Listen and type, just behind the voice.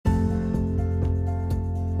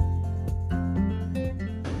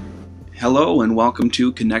Hello and welcome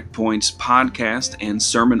to Connect Point's podcast and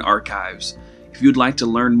sermon archives. If you'd like to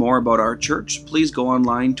learn more about our church, please go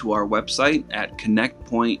online to our website at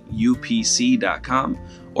connectpointupc.com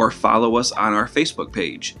or follow us on our Facebook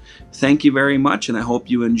page. Thank you very much, and I hope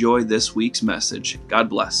you enjoy this week's message. God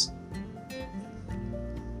bless.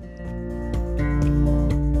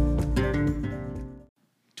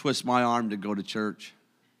 Twist my arm to go to church.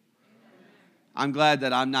 I'm glad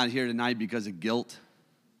that I'm not here tonight because of guilt.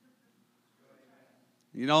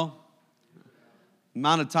 You know, the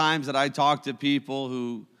amount of times that I talk to people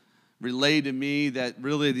who relay to me that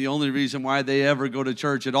really the only reason why they ever go to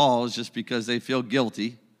church at all is just because they feel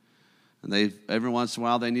guilty. And every once in a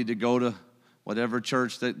while they need to go to whatever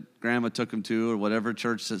church that grandma took them to or whatever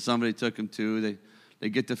church that somebody took them to. They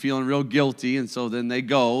get to feeling real guilty, and so then they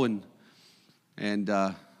go and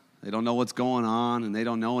they don't know what's going on, and they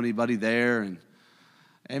don't know anybody there. And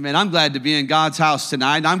amen, I'm glad to be in God's house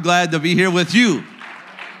tonight. I'm glad to be here with you.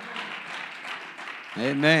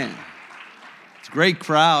 Amen. It's a great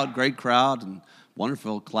crowd, and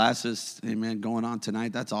wonderful classes, amen, going on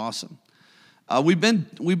tonight. That's awesome. We've been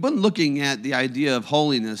looking at the idea of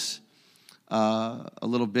holiness a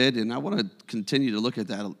little bit, and I want to continue to look at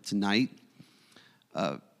that tonight.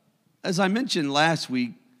 As I mentioned last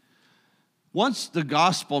week, once the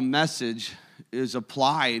gospel message is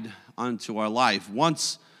applied unto our life,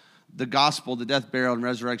 once the gospel, the death, burial, and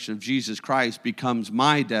resurrection of Jesus Christ becomes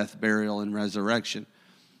my death, burial, and resurrection,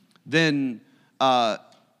 then, that's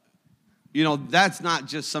not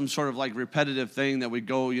just some sort of like repetitive thing that we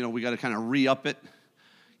go, we got to kind of re-up it.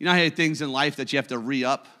 You know how you have things in life that you have to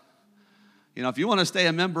re-up? If you want to stay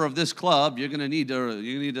a member of this club, you're going to need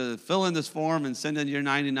to fill in this form and send in your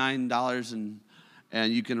 $99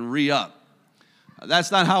 and you can re-up.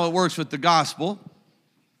 That's not how it works with the gospel.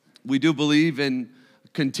 We do believe in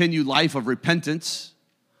continued life of repentance.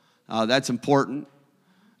 That's important.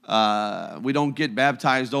 We don't get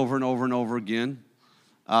baptized over and over and over again.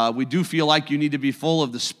 We do feel like you need to be full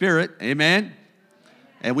of the Spirit. Amen?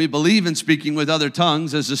 And we believe in speaking with other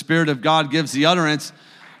tongues as the Spirit of God gives the utterance.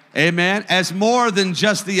 Amen? As more than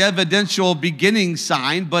just the evidential beginning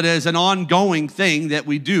sign, but as an ongoing thing that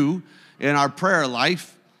we do in our prayer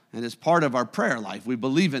life and as part of our prayer life. We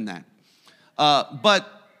believe in that.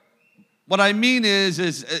 But what I mean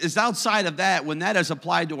is outside of that, when that is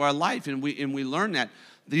applied to our life and we learn that,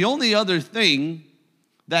 the only other thing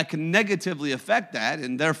that can negatively affect that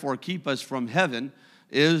and therefore keep us from heaven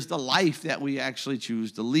is the life that we actually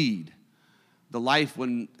choose to lead. The life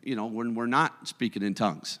when we're not speaking in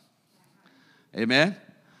tongues. Amen?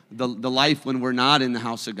 The life when we're not in the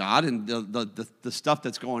house of God, and the stuff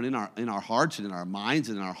that's going in our hearts and in our minds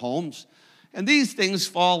and in our homes. And these things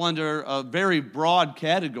fall under a very broad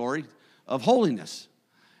category of holiness.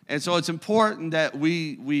 And so it's important that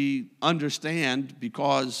we understand,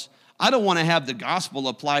 because I don't want to have the gospel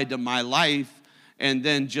applied to my life and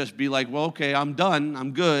then just be like, well, okay, I'm done,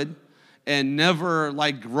 I'm good, and never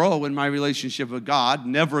grow in my relationship with God,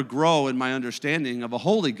 never grow in my understanding of a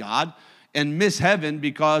holy God, and miss heaven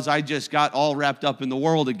because I just got all wrapped up in the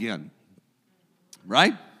world again.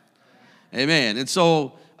 Right? Amen. And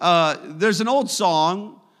so there's an old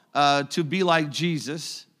song, To Be Like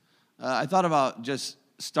Jesus. I thought about just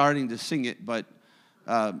starting to sing it, but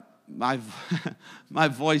my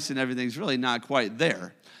voice and everything's really not quite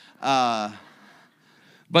there.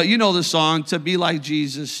 But you know the song, to be like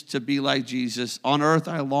Jesus, to be like Jesus. On earth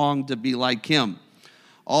I long to be like him.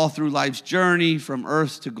 All through life's journey, from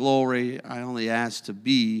earth to glory, I only ask to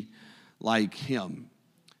be like him.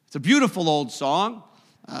 It's a beautiful old song.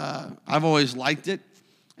 I've always liked it.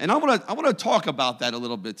 And I want to talk about that a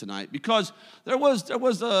little bit tonight, because there was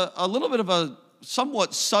a little bit of a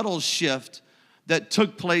somewhat subtle shift that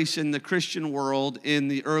took place in the Christian world in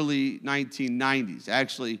the early 1990s.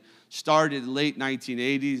 Actually started late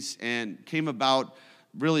 1980s and came about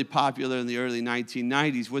really popular in the early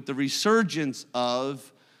 1990s with the resurgence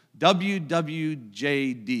of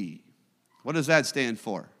WWJD. What does that stand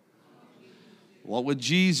for? What would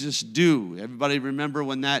Jesus do? Everybody remember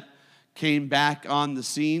when that came back on the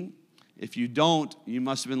scene? If you don't, you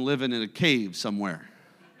must have been living in a cave somewhere.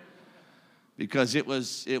 Because it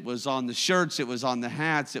was on the shirts, it was on the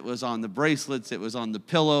hats, it was on the bracelets, it was on the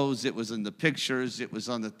pillows, it was in the pictures, it was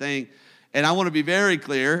on the thing. And I want to be very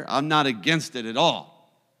clear, I'm not against it at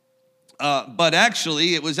all. But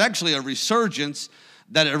actually, it was actually a resurgence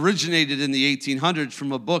that originated in the 1800s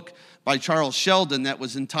from a book by Charles Sheldon that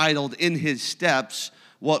was entitled, In His Steps,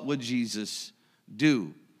 What Would Jesus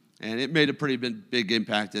Do? And it made a pretty big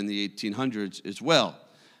impact in the 1800s as well.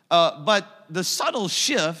 But the subtle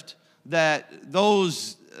shift that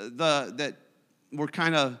that were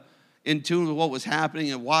kind of in tune with what was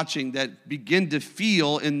happening and watching that begin to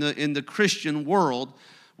feel in the Christian world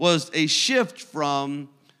was a shift from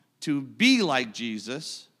to be like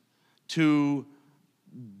Jesus to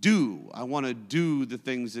do. I want to do the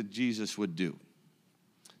things that Jesus would do.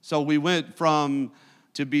 So we went from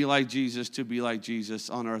to be like Jesus,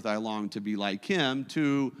 on earth I long to be like him,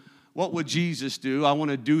 to what would Jesus do? I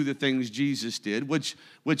want to do the things Jesus did, which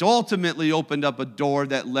ultimately opened up a door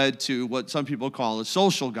that led to what some people call a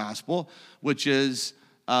social gospel, which is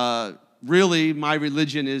really my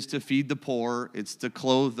religion is to feed the poor, it's to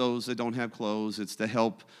clothe those that don't have clothes, it's to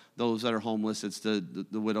help those that are homeless, it's the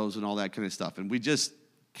widows and all that kind of stuff. And we just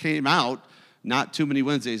came out not too many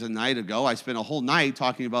Wednesdays a night ago. I spent a whole night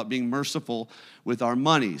talking about being merciful with our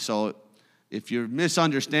money. So if you're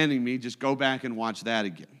misunderstanding me, just go back and watch that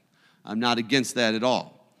again. I'm not against that at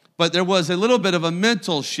all. But there was a little bit of a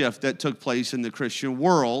mental shift that took place in the Christian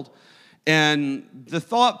world. And the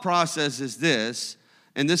thought process is this,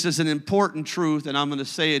 and this is an important truth, and I'm going to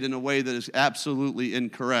say it in a way that is absolutely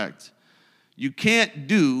incorrect. You can't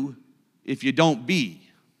do if you don't be.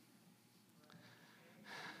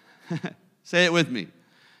 Say it with me.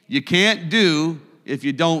 You can't do if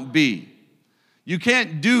you don't be. You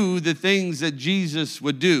can't do the things that Jesus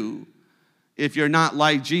would do if you're not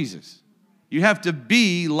like Jesus. You have to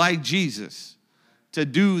be like Jesus to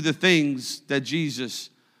do the things that Jesus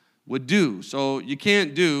would do. So you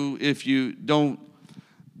can't do if you don't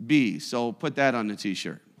be. So put that on the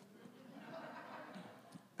t-shirt.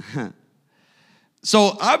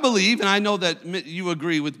 So I believe, and I know that you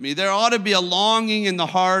agree with me, there ought to be a longing in the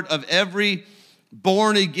heart of every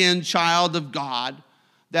born-again child of God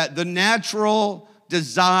that the natural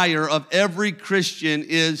desire of every Christian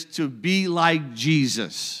is to be like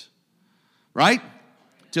Jesus, right?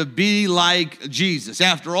 To be like Jesus.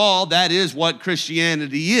 After all, that is what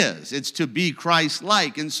Christianity is. It's to be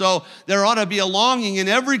Christ-like. And so there ought to be a longing in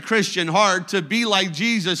every Christian heart to be like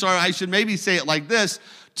Jesus, or I should maybe say it like this,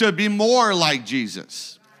 to be more like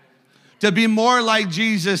Jesus. To be more like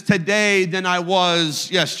Jesus today than I was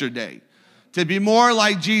yesterday. To be more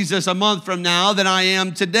like Jesus a month from now than I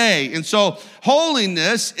am today. And so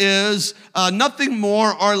holiness is nothing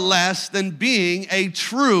more or less than being a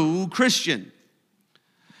true Christian.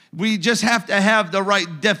 We just have to have the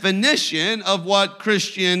right definition of what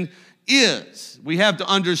Christian is. We have to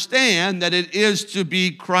understand that it is to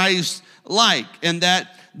be Christ-like, and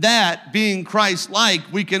that being Christ-like,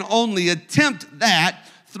 we can only attempt that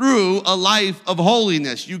through a life of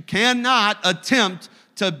holiness. You cannot attempt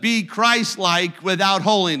to be Christ-like without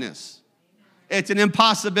holiness. It's an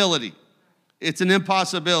impossibility. It's an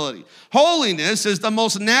impossibility. Holiness is the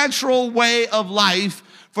most natural way of life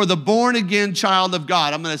for the born-again child of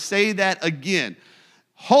God. I'm going to say that again.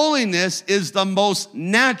 Holiness is the most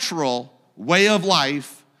natural way of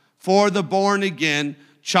life for the born-again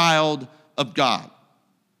child of God.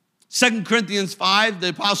 2 Corinthians 5, the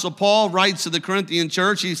Apostle Paul writes to the Corinthian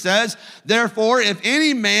church, he says, therefore, if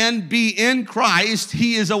any man be in Christ,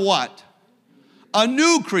 he is a what? A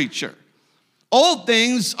new creature. Old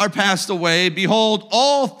things are passed away. Behold,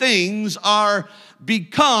 all things are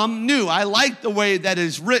become new. I like the way that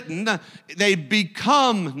is written. They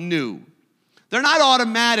become new. They're not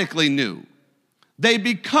automatically new. They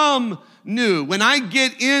become new. When I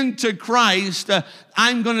get into Christ,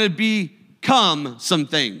 I'm going to become some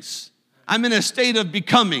things. I'm in a state of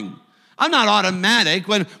becoming. I'm not automatic.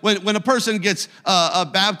 When a person gets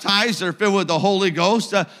baptized or filled with the Holy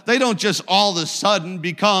Ghost, they don't just all of a sudden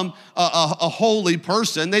become a holy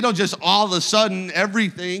person. They don't just all of a sudden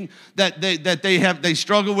everything that they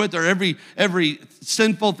struggle with, or every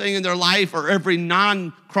sinful thing in their life, or every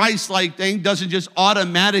non-Christ-like thing doesn't just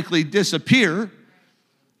automatically disappear.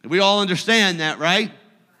 We all understand that, right?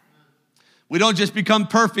 We don't just become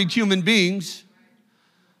perfect human beings.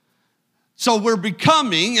 So we're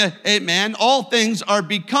becoming, amen, all things are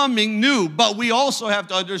becoming new, but we also have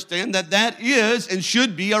to understand that that is and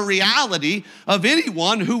should be a reality of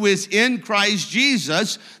anyone who is in Christ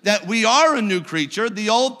Jesus, that we are a new creature. The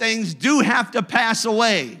old things do have to pass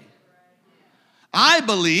away. I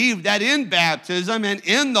believe that in baptism and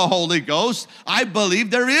in the Holy Ghost, I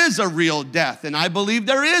believe there is a real death, and I believe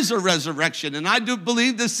there is a resurrection, and I do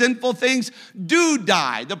believe the sinful things do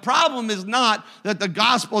die. The problem is not that the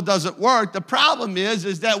gospel doesn't work. The problem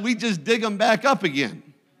is that we just dig them back up again.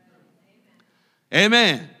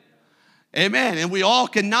 Amen. Amen. And we all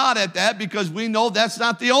can nod at that because we know that's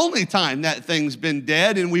not the only time that thing's been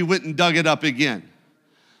dead and we went and dug it up again.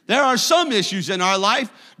 There are some issues in our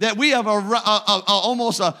life that we have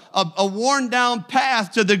almost a worn down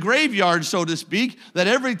path to the graveyard, so to speak, that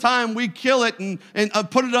every time we kill it and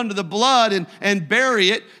put it under the blood and bury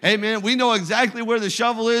it, amen, we know exactly where the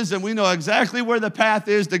shovel is and we know exactly where the path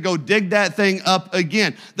is to go dig that thing up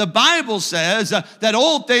again. The Bible says that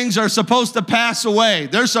old things are supposed to pass away.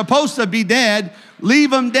 They're supposed to be dead.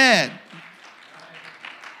 Leave them dead.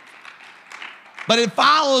 But it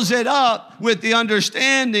follows it up with the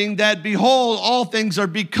understanding that, behold, all things are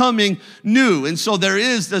becoming new. And so there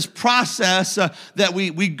is this process that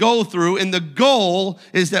we go through, and the goal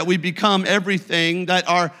is that we become everything that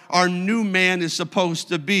our new man is supposed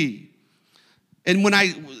to be. And when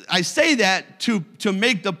I say that to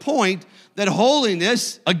make the point that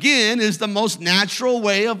holiness, again, is the most natural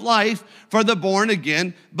way of life for the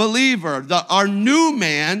born-again believer. Our new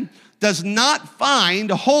man does not find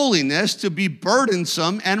holiness to be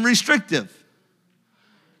burdensome and restrictive.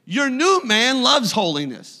 Your new man loves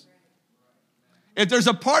holiness. If there's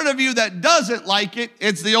a part of you that doesn't like it,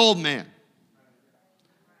 it's the old man.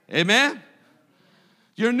 Amen?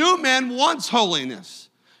 Your new man wants holiness.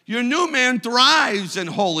 Your new man thrives in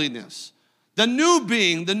holiness. The new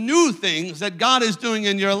being, the new things that God is doing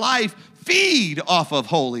in your life feed off of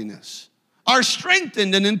holiness, are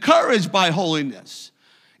strengthened and encouraged by holiness.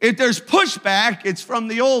 If there's pushback, it's from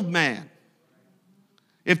the old man.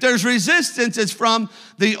 If there's resistance, it's from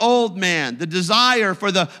the old man. The desire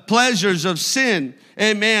for the pleasures of sin,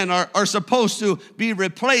 amen, are supposed to be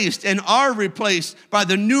replaced and are replaced by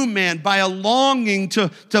the new man, by a longing to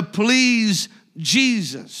please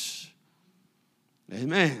Jesus.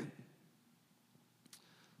 Amen.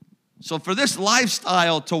 So for this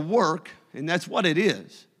lifestyle to work, and that's what it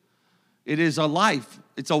is a life.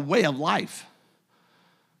 It's a way of life.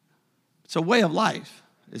 It's a way of life.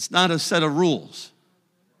 It's not a set of rules.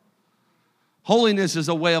 Holiness is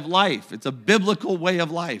a way of life. It's a biblical way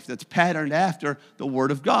of life that's patterned after the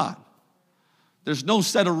Word of God. There's no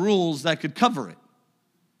set of rules that could cover it.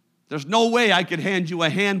 There's no way I could hand you a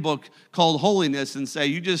handbook called Holiness and say,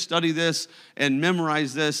 you just study this and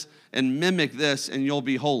memorize this and mimic this and you'll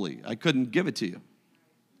be holy. I couldn't give it to you.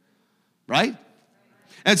 Right?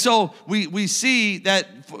 And so we see that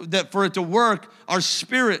for it to work, our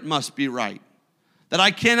spirit must be right. That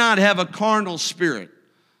I cannot have a carnal spirit,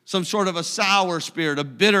 some sort of a sour spirit, a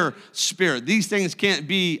bitter spirit. These things can't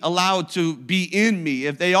be allowed to be in me.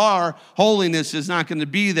 If they are, holiness is not going to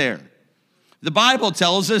be there. The Bible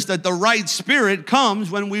tells us that the right spirit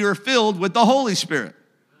comes when we are filled with the Holy Spirit.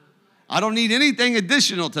 I don't need anything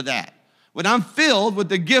additional to that. When I'm filled with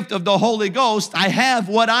the gift of the Holy Ghost, I have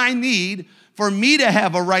what I need for me to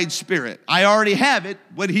have a right spirit. I already have it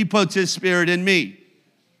when He puts His Spirit in me.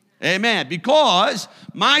 Amen. Because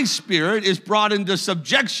my spirit is brought into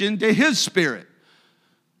subjection to His Spirit.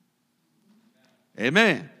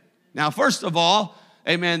 Amen. Now, first of all,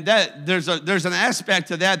 amen, that there's an aspect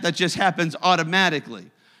to that just happens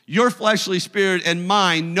automatically. Your fleshly spirit and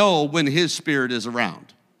mine know when His Spirit is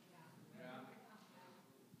around.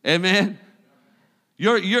 Amen.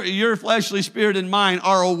 Your fleshly spirit and mine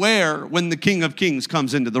are aware when the King of Kings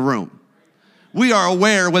comes into the room. We are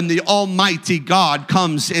aware when the Almighty God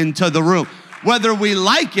comes into the room. Whether we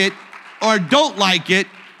like it or don't like it,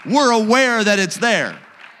 we're aware that it's there.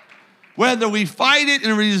 Whether we fight it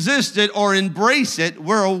and resist it or embrace it,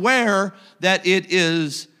 we're aware that it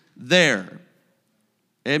is there.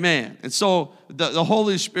 Amen. And so the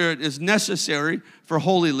Holy Spirit is necessary for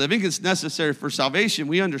holy living. It's necessary for salvation.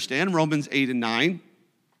 We understand Romans 8 and 9.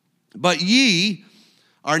 But ye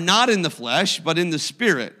are not in the flesh, but in the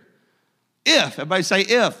Spirit. If, everybody say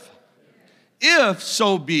if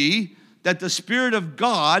so be that the Spirit of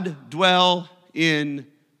God dwell in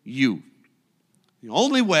you. The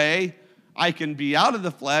only way I can be out of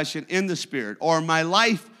the flesh and in the Spirit, or my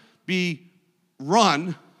life be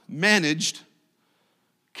run, managed,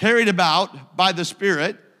 carried about by the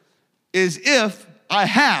Spirit, is if I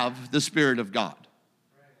have the Spirit of God.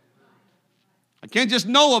 I can't just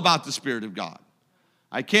know about the Spirit of God.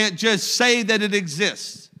 I can't just say that it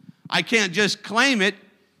exists. I can't just claim it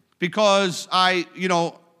because I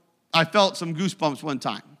felt some goosebumps one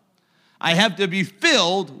time. I have to be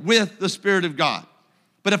filled with the Spirit of God.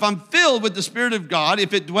 But if I'm filled with the Spirit of God,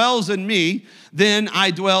 if it dwells in me, then I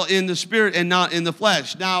dwell in the Spirit and not in the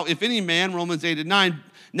flesh. Now, if any man, Romans 8 and 9,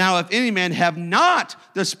 now if any man have not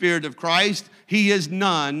the Spirit of Christ, he is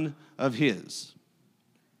none of His.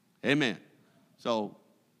 Amen. So,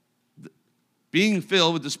 being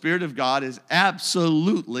filled with the Spirit of God is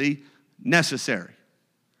absolutely necessary.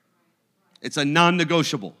 It's a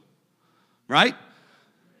non-negotiable, right?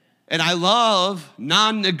 And I love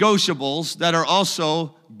non-negotiables that are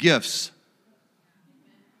also gifts.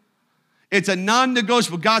 It's a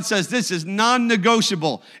non-negotiable. God says this is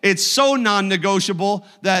non-negotiable. It's so non-negotiable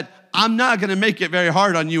that I'm not going to make it very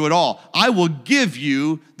hard on you at all. I will give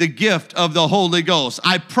you the gift of the Holy Ghost.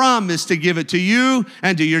 I promise to give it to you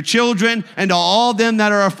and to your children and to all them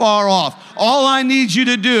that are afar off. All I need you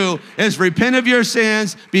to do is repent of your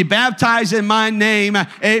sins, be baptized in my name,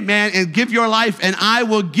 amen, and give your life, and I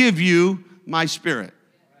will give you my Spirit.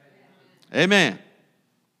 Amen.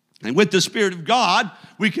 And with the Spirit of God,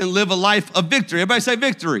 we can live a life of victory. Everybody say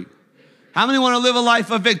victory. How many want to live a life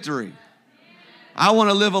of victory? I want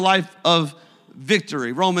to live a life of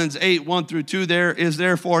victory. Romans 8, 1 through 2, there is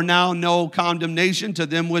therefore now no condemnation to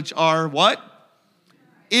them which are what?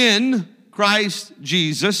 In Christ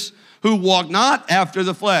Jesus, who walk not after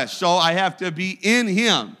the flesh. So I have to be in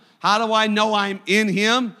him. How do I know I'm in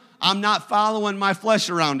him? I'm not following my flesh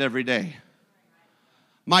around every day.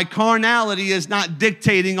 My carnality is not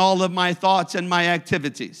dictating all of my thoughts and my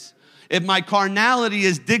activities. If my carnality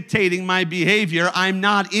is dictating my behavior, I'm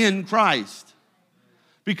not in Christ.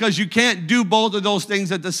 Because you can't do both of those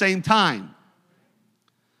things at the same time.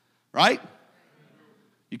 Right?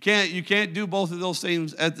 You can't do both of those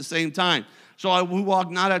things at the same time. So we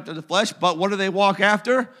walk not after the flesh, but what do they walk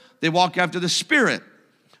after? They walk after the Spirit.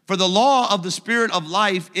 For the law of the Spirit of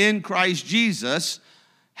life in Christ Jesus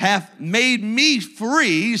hath made me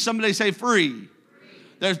free. Somebody say free.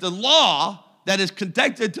 There's the law that is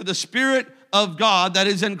connected to the Spirit of God that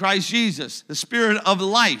is in Christ Jesus, the Spirit of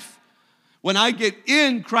life. When I get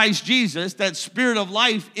in Christ Jesus, that Spirit of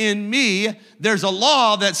life in me, there's a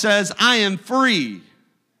law that says I am free.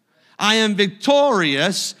 I am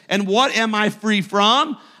victorious. And what am I free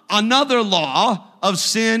from? Another law of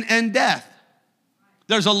sin and death.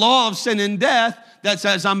 There's a law of sin and death that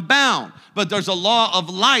says I'm bound. But there's a law of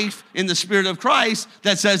life in the Spirit of Christ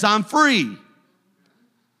that says I'm free.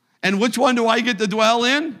 And which one do I get to dwell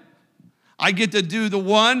in? I get to do the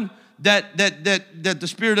one that the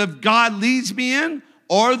Spirit of God leads me in,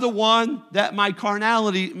 or the one that my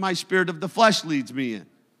carnality, my spirit of the flesh leads me in.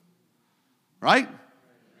 Right?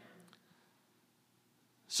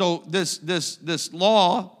 So this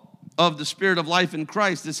law of the Spirit of life in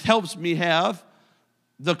Christ, this helps me have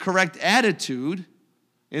the correct attitude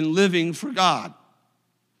in living for God.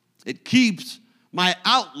 It keeps my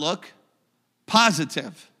outlook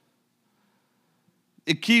positive.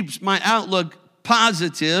 It keeps my outlook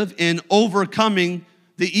positive in overcoming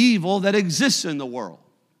the evil that exists in the world.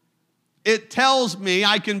 It tells me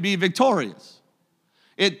I can be victorious.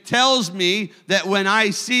 It tells me that when I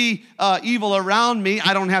see evil around me,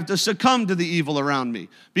 I don't have to succumb to the evil around me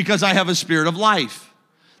because I have a spirit of life.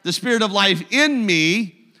 The spirit of life in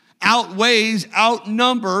me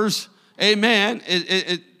outnumbers, amen,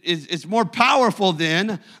 it's more powerful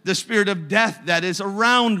than the spirit of death that is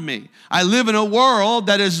around me. I live in a world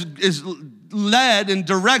that is led and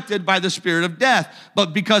directed by the spirit of death.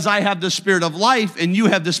 But because I have the spirit of life and you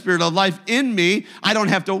have the spirit of life in me, I don't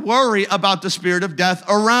have to worry about the spirit of death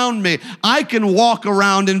around me. I can walk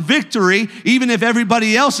around in victory even if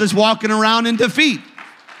everybody else is walking around in defeat.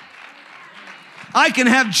 I can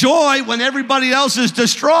have joy when everybody else is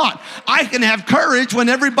distraught. I can have courage when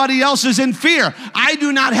everybody else is in fear. I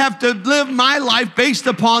do not have to live my life based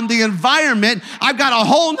upon the environment. I've got a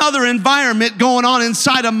whole nother environment going on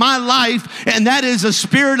inside of my life, and that is a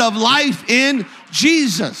spirit of life in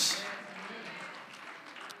Jesus.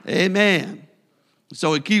 Amen.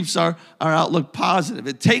 So it keeps our outlook positive.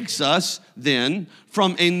 It takes us then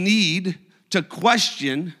from a need to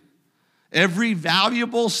question every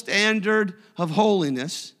valuable standard of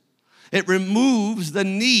holiness. It removes the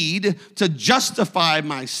need to justify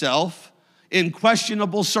myself in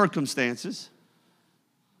questionable circumstances.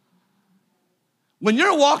 When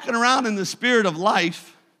you're walking around in the spirit of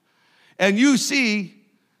life and you see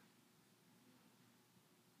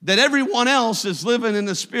that everyone else is living in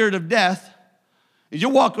the spirit of death, and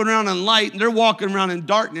you're walking around in light and they're walking around in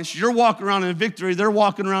darkness, you're walking around in victory, they're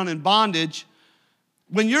walking around in bondage.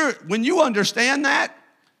 When you understand that,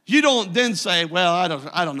 you don't then say, well,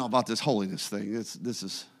 I don't know about this holiness thing. This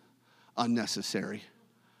is unnecessary.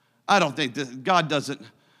 I don't think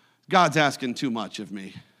God's asking too much of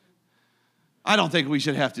me. I don't think we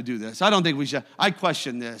should have to do this. I don't think we should. I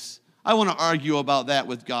question this. I want to argue about that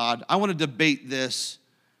with God. I want to debate this.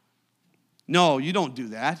 No, you don't do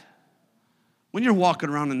that. When you're walking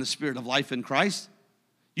around in the spirit of life in Christ,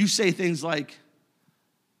 you say things like,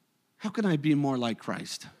 how can I be more like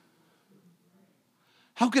Christ?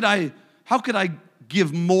 How could I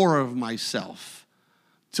give more of myself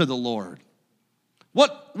to the Lord?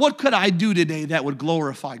 What could I do today that would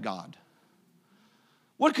glorify God?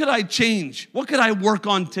 What could I change? What could I work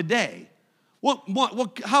on today?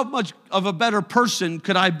 How much of a better person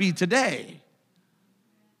could I be today?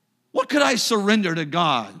 What could I surrender to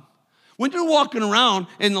God? When you're walking around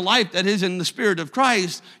in the life that is in the Spirit of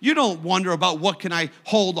Christ, you don't wonder about what can I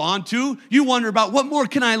hold on to. You wonder about what more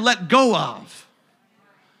can I let go of.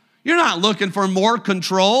 You're not looking for more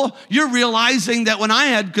control. You're realizing that when I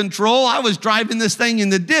had control, I was driving this thing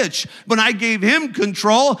in the ditch. When I gave him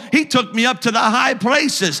control, he took me up to the high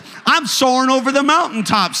places. I'm soaring over the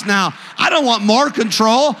mountaintops now. I don't want more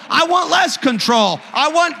control. I want less control. I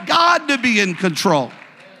want God to be in control.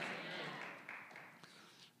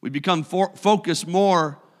 We become focused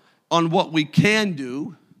more on what we can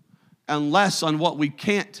do and less on what we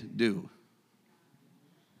can't do.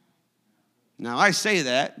 Now, I say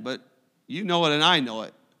that, but you know it and I know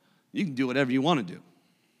it. You can do whatever you want to do.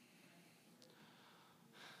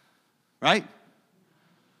 Right?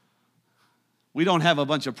 We don't have a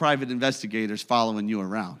bunch of private investigators following you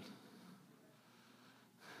around.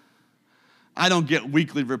 I don't get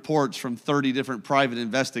weekly reports from 30 different private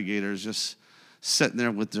investigators just sitting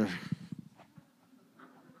there with their,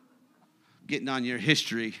 getting on your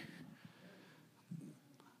history.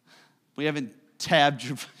 We haven't tabbed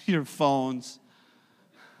your phones.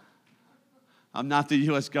 I'm not the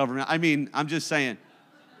U.S. government. I'm just saying.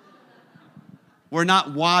 We're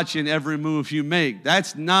not watching every move you make.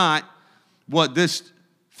 That's not what this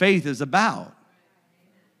faith is about.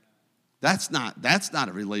 That's not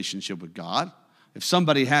a relationship with God. If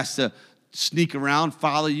somebody has to sneak around,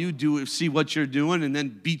 follow you, see what you're doing, and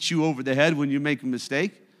then beat you over the head when you make a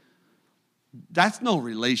mistake, that's no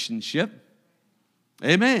relationship.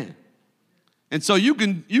 Amen. And so you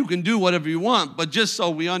can do whatever you want, but just so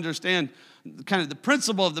we understand kind of the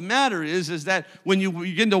principle of the matter is that when you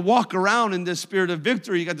begin to walk around in this spirit of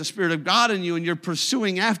victory, you got the Spirit of God in you, and you're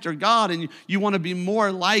pursuing after God, and you want to be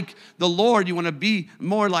more like the Lord. You want to be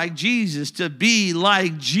more like Jesus. To be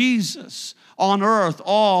like Jesus on earth,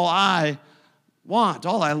 all I want,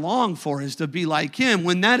 all I long for is to be like him.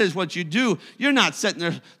 When that is what you do, you're not sitting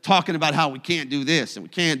there talking about how we can't do this and we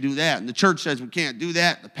can't do that, and the church says we can't do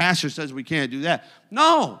that, the pastor says we can't do that.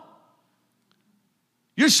 No.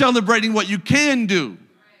 You're celebrating what you can do.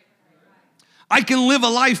 I can live a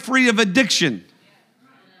life free of addiction.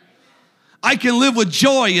 I can live with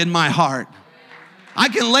joy in my heart. I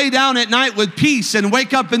can lay down at night with peace and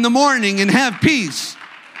wake up in the morning and have peace.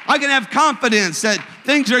 I can have confidence that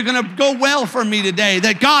things are going to go well for me today,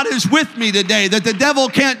 that God is with me today, that the devil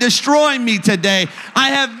can't destroy me today. I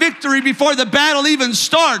have victory before the battle even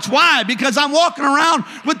starts. Why? Because I'm walking around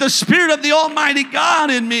with the Spirit of the Almighty God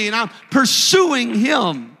in me, and I'm pursuing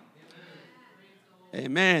him.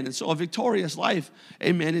 Amen. And so a victorious life,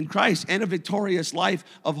 amen, in Christ, and a victorious life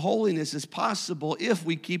of holiness is possible if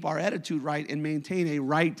we keep our attitude right and maintain a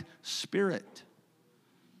right spirit.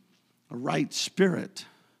 A right spirit.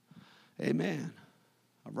 Amen.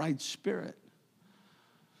 A right spirit.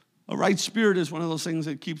 A right spirit is one of those things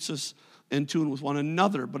that keeps us in tune with one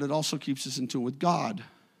another, but it also keeps us in tune with God.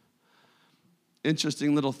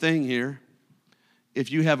 Interesting little thing here.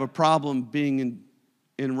 If you have a problem being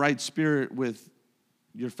in right spirit with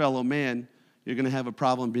your fellow man, you're going to have a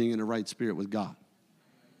problem being in a right spirit with God.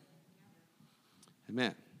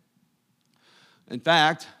 Amen. In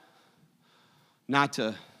fact, not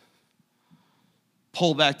to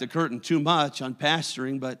pull back the curtain too much on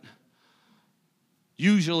pastoring, but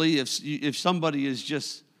usually if somebody is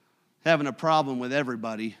just having a problem with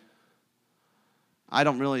everybody, I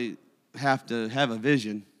don't really have to have a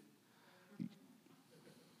vision.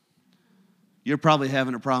 You're probably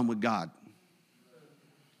having a problem with God.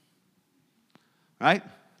 Right?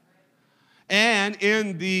 And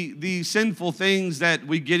in the sinful things that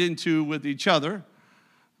we get into with each other,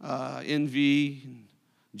 envy,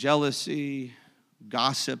 jealousy,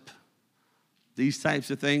 gossip, these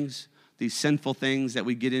types of things, these sinful things that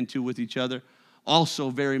we get into with each other,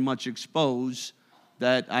 also very much expose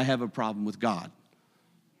that I have a problem with God.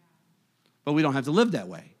 But we don't have to live that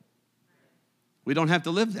way. We don't have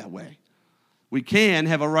to live that way. We can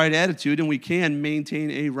have a right attitude, and we can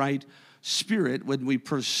maintain a right spirit when we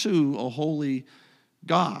pursue a holy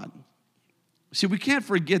God. See, we can't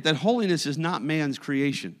forget that holiness is not man's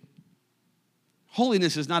creation.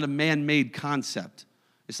 Holiness is not a man-made concept.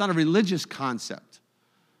 It's not a religious concept.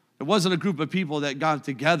 It wasn't a group of people that got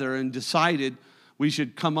together and decided we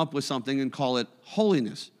should come up with something and call it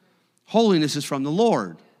holiness. Holiness is from the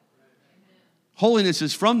Lord. Holiness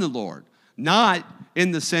is from the Lord. Not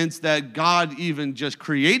in the sense that God even just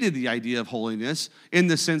created the idea of holiness, in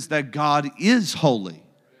the sense that God is holy.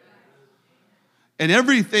 And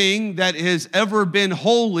everything that has ever been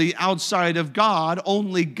holy outside of God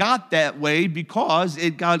only got that way because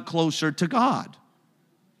it got closer to God.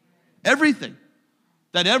 Everything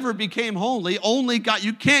that ever became holy only got,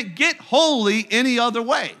 you can't get holy any other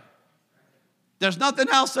way. There's nothing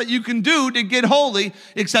else that you can do to get holy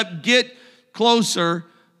except get closer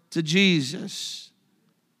to Jesus.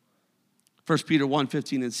 1 Peter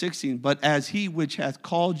 1:15 and 16, but as he which hath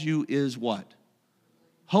called you is what?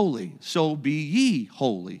 Holy. So be ye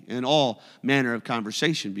holy in all manner of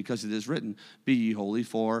conversation, because it is written, be ye holy,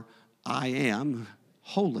 for I am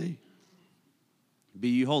holy. Be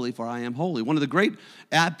ye holy, for I am holy. One of the great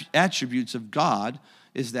attributes of God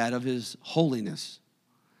is that of his holiness.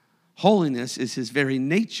 Holiness is his very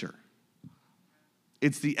nature.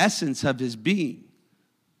 It's the essence of his being.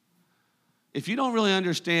 If you don't really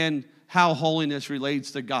understand how holiness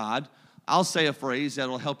relates to God, I'll say a phrase that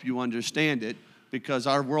will help you understand it, because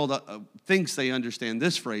our world thinks they understand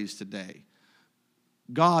this phrase today.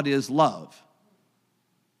 God is love.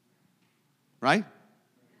 Right?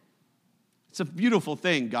 It's a beautiful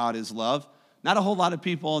thing, God is love. Not a whole lot of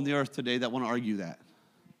people on the earth today that want to argue that.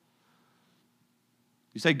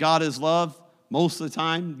 You say God is love, most of the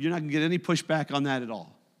time, you're not going to get any pushback on that at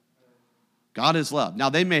all. God is love. Now,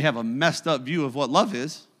 they may have a messed up view of what love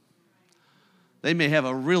is. They may have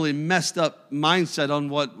a really messed up mindset on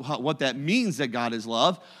what that means, that God is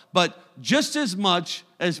love. But just as much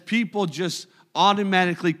as people just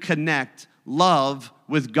automatically connect love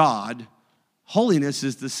with God, holiness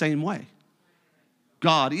is the same way.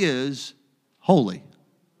 God is holy.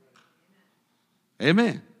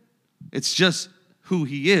 Amen. It's just who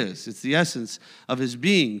he is. It's the essence of his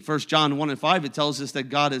being. 1 John 1:5, it tells us that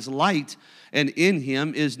God is light, and in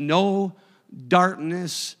him is no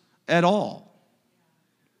darkness at all.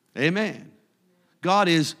 Amen. God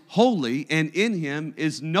is holy, and in him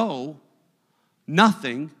is nothing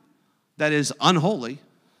that is unholy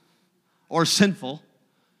or sinful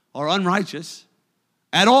or unrighteous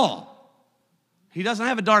at all. He doesn't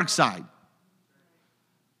have a dark side.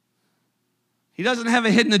 He doesn't have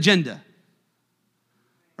a hidden agenda.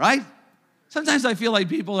 Right? Sometimes I feel like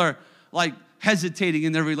people are like hesitating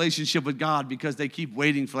in their relationship with God because they keep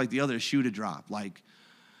waiting for like the other shoe to drop. Like,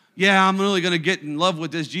 yeah, I'm really going to get in love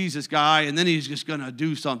with this Jesus guy, and then he's just going to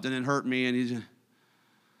do something and hurt me, and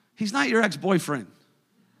he's not your ex-boyfriend.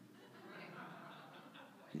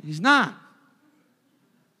 He's not.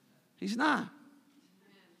 He's not.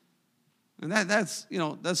 And that's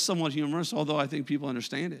somewhat humorous, although I think people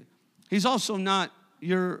understand it. He's also not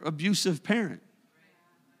your abusive parent.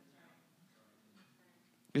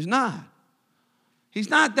 He's not. He's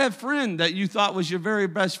not that friend that you thought was your very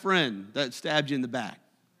best friend that stabbed you in the back.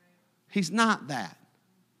 He's not that.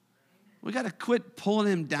 We got to quit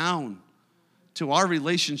pulling him down to our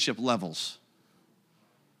relationship levels.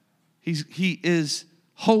 He is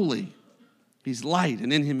holy. He's light,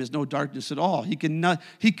 and in him is no darkness at all. He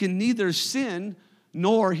can neither sin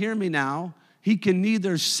nor, hear me now, he can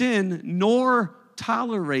neither sin nor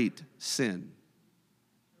tolerate sin.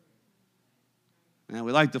 Now,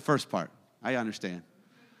 we like the first part. I understand.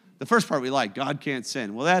 The first part we like, God can't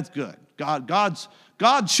sin. Well, that's good.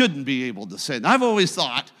 God shouldn't be able to sin. I've always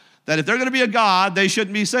thought that if they're going to be a God, they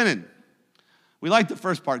shouldn't be sinning. We like the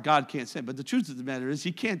first part, God can't sin. But the truth of the matter is,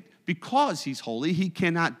 he can't, because he's holy, he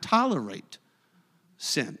cannot tolerate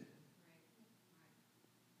sin.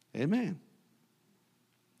 Amen.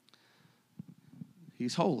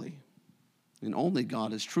 He's holy, and only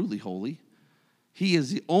God is truly holy. He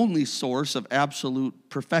is the only source of absolute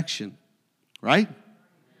perfection, right?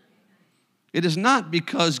 It is not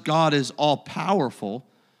because God is all-powerful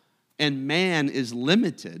and man is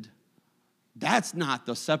limited. That's not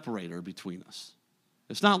the separator between us.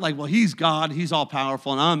 It's not like, well, he's God, he's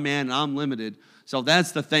all-powerful, and I'm man, and I'm limited, so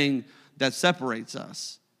that's the thing that separates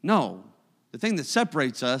us. No, the thing that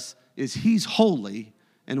separates us is he's holy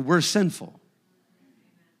and we're sinful.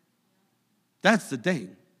 That's the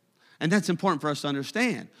thing. And that's important for us to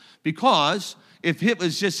understand, because if it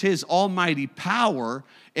was just his almighty power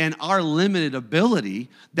and our limited ability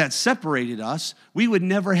that separated us, we would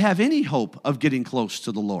never have any hope of getting close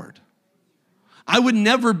to the Lord. I would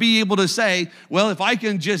never be able to say, well, if I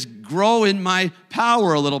can just grow in my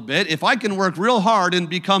power a little bit, if I can work real hard and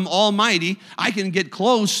become almighty, I can get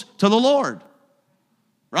close to the Lord.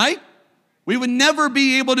 Right? We would never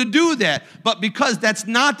be able to do that. But because that's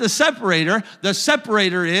not the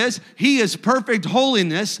separator is he is perfect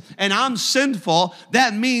holiness and I'm sinful.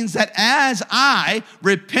 That means that as I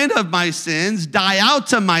repent of my sins, die out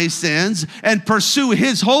to my sins, and pursue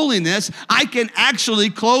his holiness, I can actually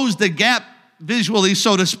close the gap visually,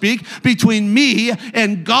 so to speak, between me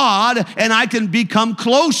and God, and I can become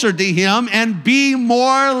closer to Him and be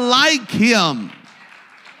more like Him.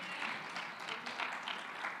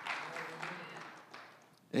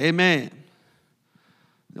 Amen.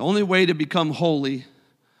 The only way to become holy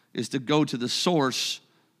is to go to the source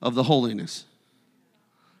of the holiness.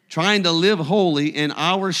 Trying to live holy in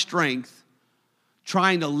our strength,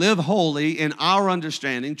 trying to live holy in our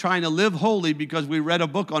understanding, trying to live holy because we read a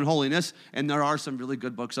book on holiness, and there are some really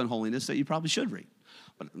good books on holiness that you probably should read.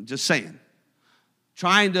 But I'm just saying.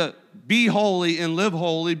 Trying to be holy and live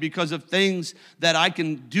holy because of things that I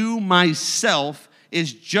can do myself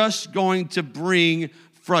is just going to bring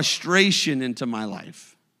frustration into my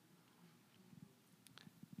life.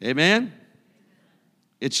 Amen?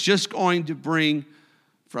 It's just going to bring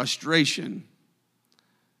frustration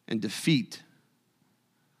and defeat.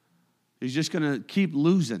 He's just going to keep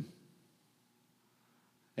losing.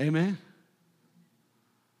 Amen?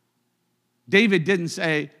 David didn't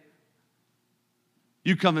say,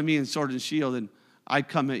 you come at me in sword and shield, and I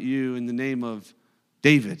come at you in the name of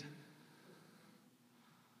David.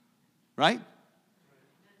 Right?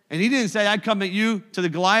 And he didn't say, I come at you to the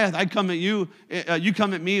Goliath, I come at you, you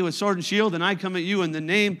come at me with sword and shield, and I come at you in the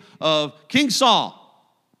name of King Saul.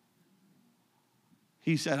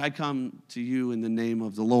 He said, I come to you in the name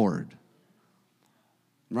of the Lord.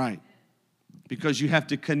 Right. Because you have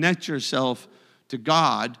to connect yourself to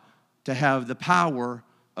God to have the power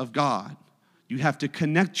of God. You have to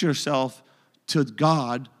connect yourself to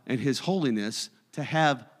God and His holiness to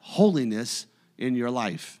have holiness in your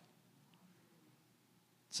life.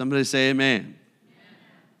 Somebody say amen. Amen.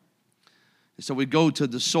 So we go to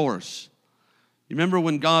the source. You remember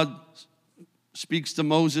when God speaks to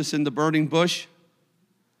Moses in the burning bush?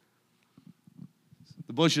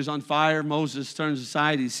 The bush is on fire. Moses turns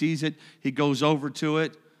aside. He sees it. He goes over to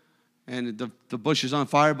it. And the bush is on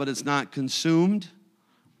fire, but it's not consumed.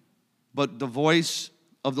 But the voice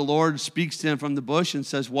of the Lord speaks to him from the bush and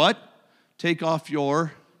says, what? Take off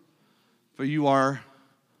for you're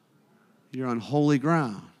on holy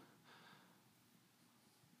ground.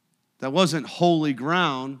 That wasn't holy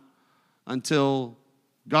ground until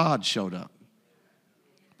God showed up.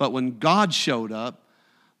 But when God showed up,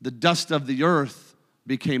 the dust of the earth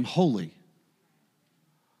became holy.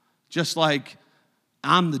 Just like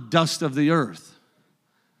I'm the dust of the earth.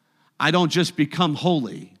 I don't just become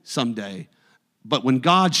holy someday, but when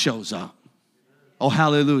God shows up, oh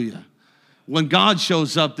hallelujah. When God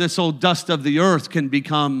shows up, this old dust of the earth can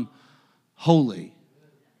become holy.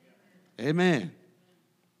 Amen.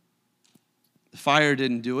 The fire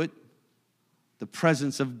didn't do it. The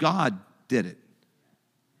presence of God did it.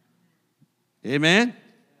 Amen.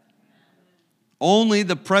 Only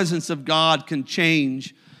the presence of God can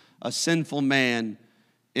change a sinful man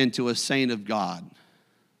into a saint of God.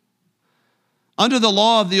 Under the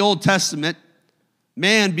law of the Old Testament,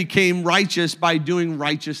 man became righteous by doing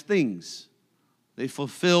righteous things. They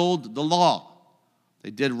fulfilled the law. They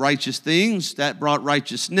did righteous things that brought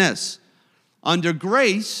righteousness. Under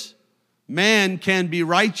grace, man can be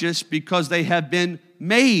righteous because they have been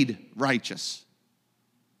made righteous.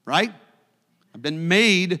 Right? Have been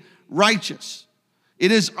made righteous.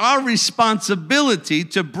 It is our responsibility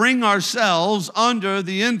to bring ourselves under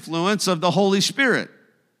the influence of the Holy Spirit.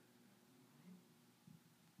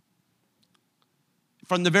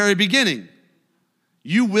 From the very beginning,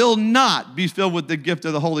 you will not be filled with the gift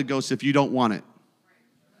of the Holy Ghost if you don't want it.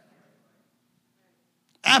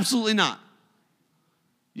 Absolutely not.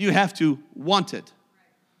 You have to want it.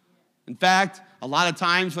 In fact, a lot of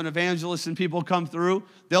times when evangelists and people come through,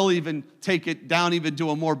 they'll even take it down even to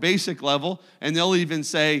a more basic level, and they'll even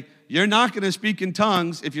say, you're not going to speak in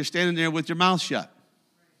tongues if you're standing there with your mouth shut.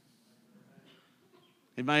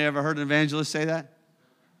 Anybody ever heard an evangelist say that?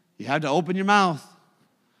 You have to open your mouth.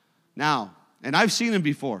 Now, and I've seen them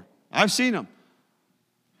before. I've seen them.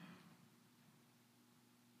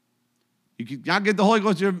 You cannot get the Holy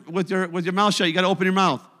Ghost with your mouth shut. You got to open your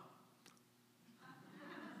mouth.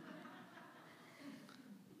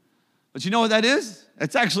 But you know what that is?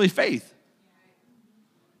 It's actually faith.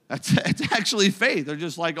 It's actually faith. They're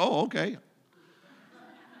just like, oh, okay.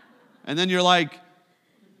 And then you're like,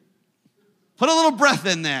 put a little breath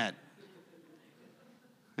in that.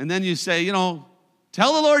 And then you say, tell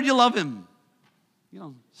the Lord you love Him.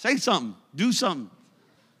 Say something. Do something.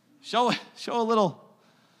 Show a little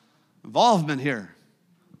involvement here.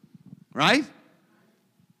 Right?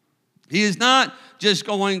 He is not just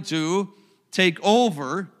going to take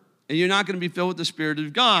over, and you're not going to be filled with the Spirit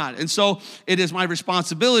of God. And so it is my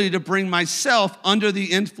responsibility to bring myself under the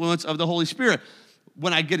influence of the Holy Spirit.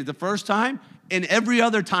 When I get it the first time, and every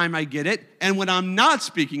other time I get it, and when I'm not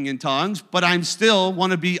speaking in tongues, but I'm still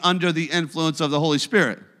want to be under the influence of the Holy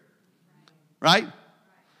Spirit. Right?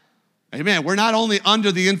 Amen. We're not only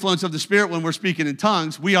under the influence of the Spirit when we're speaking in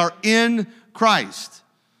tongues, we are in Christ.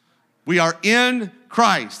 We are in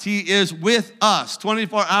Christ. He is with us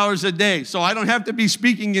 24 hours a day. So I don't have to be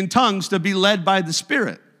speaking in tongues to be led by the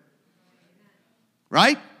Spirit.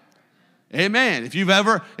 Right? Amen. If you've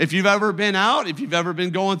ever been out, if you've ever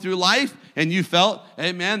been going through life and you felt,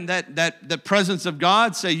 amen, that the presence of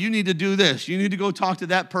God say, you need to do this. You need to go talk to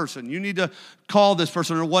that person. You need to call this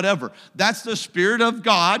person or whatever. That's the Spirit of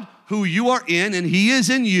God who you are in, and He is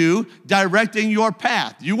in you directing your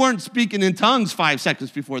path. You weren't speaking in tongues 5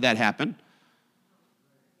 seconds before that happened.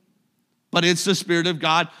 But it's the Spirit of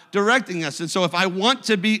God directing us. And so if I want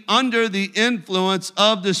to be under the influence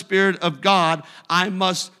of the Spirit of God, I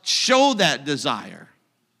must show that desire.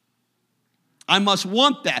 I must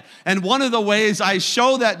want that. And one of the ways I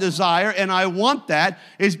show that desire and I want that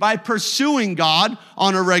is by pursuing God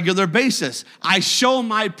on a regular basis. I show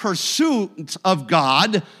my pursuit of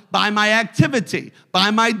God by my activity,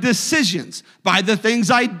 by my decisions, by the things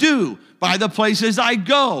I do, by the places I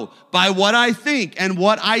go, by what I think and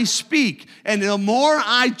what I speak. And the more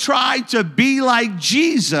I try to be like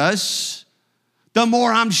Jesus, the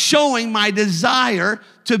more I'm showing my desire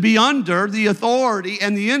to be under the authority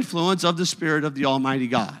and the influence of the Spirit of the Almighty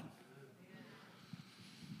God.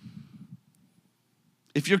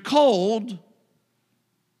 If you're cold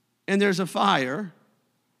and there's a fire,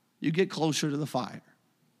 you get closer to the fire,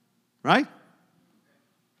 right?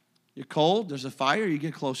 You're cold, there's a fire, you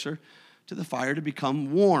get closer to the fire to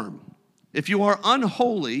become warm. If you are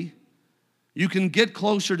unholy, you can get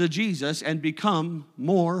closer to Jesus and become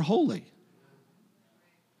more holy.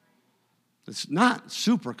 It's not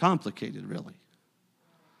super complicated, really.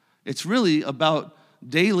 It's really about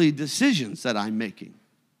daily decisions that I'm making.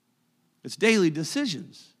 It's daily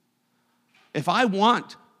decisions. If I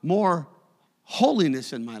want more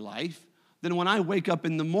holiness in my life, then when I wake up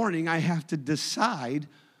in the morning, I have to decide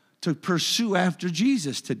to pursue after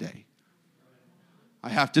Jesus today. I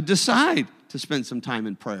have to decide to spend some time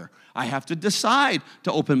in prayer. I have to decide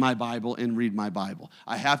to open my Bible and read my Bible.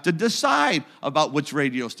 I have to decide about which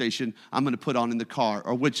radio station I'm going to put on in the car,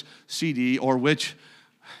 or which CD, or which,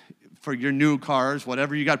 for your new cars,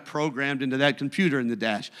 whatever you got programmed into that computer in the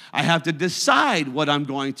dash. I have to decide what I'm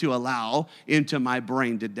going to allow into my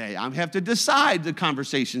brain today. I have to decide the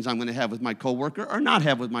conversations I'm going to have with my coworker or not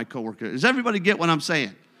have with my coworker. Does everybody get what I'm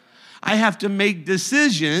saying? I have to make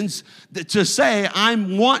decisions to say I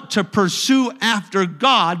want to pursue after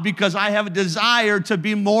God because I have a desire to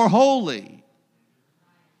be more holy.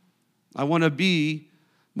 I want to be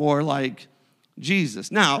more like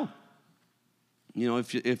Jesus. Now, you know,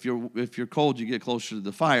 if you're cold, you get closer to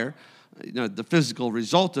the fire. You know, the physical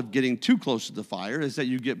result of getting too close to the fire is that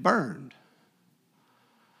you get burned.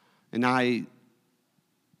 And I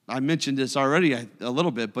mentioned this already a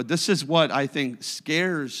little bit, but this is what I think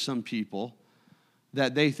scares some people,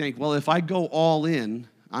 that they think, well, if I go all in,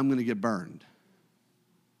 I'm going to get burned.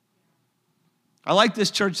 I like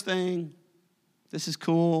this church thing. This is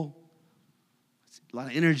cool. A lot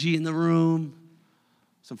of energy in the room,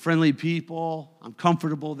 some friendly people. I'm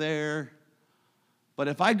comfortable there. But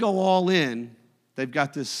if I go all in, they've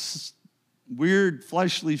got this weird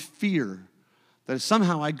fleshly fear that if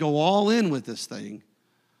somehow I go all in with this thing,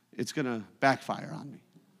 it's going to backfire on me.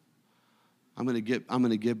 I'm going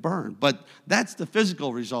to get burned. But that's the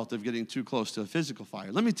physical result of getting too close to a physical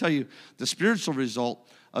fire. Let me tell you, the spiritual result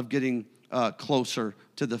of getting closer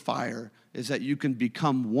to the fire is that you can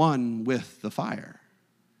become one with the fire.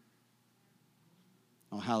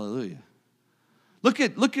 Oh, hallelujah. Look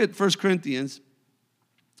at 1 Corinthians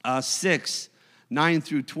 6, 9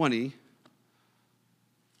 through 20.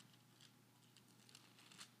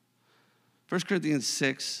 1 Corinthians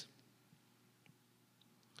 6,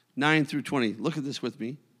 9 through 20. Look at this with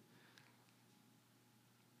me.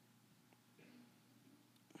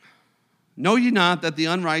 Know ye not that the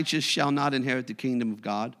unrighteous shall not inherit the kingdom of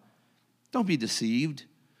God? Don't be deceived.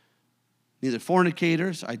 Neither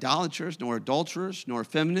fornicators, idolaters, nor adulterers, nor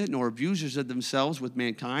effeminate, nor abusers of themselves with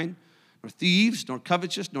mankind, nor thieves, nor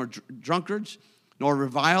covetous, nor drunkards, nor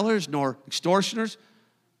revilers, nor extortioners.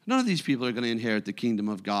 None of these people are going to inherit the kingdom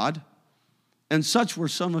of God. And such were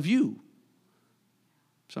some of you.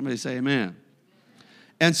 Somebody say amen.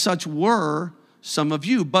 And such were some of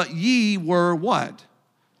you. But ye were what?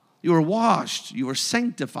 You were washed. You were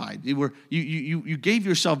sanctified. You gave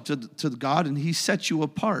yourself to God, and he set you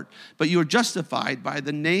apart. But you were justified by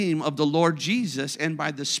the name of the Lord Jesus and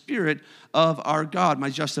by the Spirit of our God.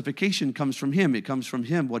 My justification comes from him. It comes from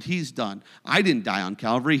him, what he's done. I didn't die on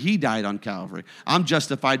Calvary. He died on Calvary. I'm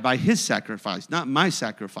justified by his sacrifice, not my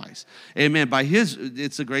sacrifice. Amen. By his,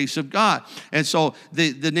 it's the grace of God. And so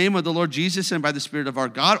the name of the Lord Jesus and by the Spirit of our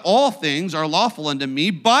God, all things are lawful unto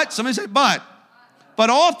me, but, somebody say, but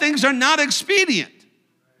all things are not expedient.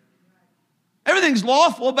 Everything's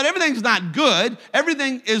lawful, but everything's not good.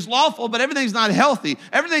 Everything is lawful, but everything's not healthy.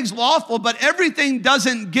 Everything's lawful, but everything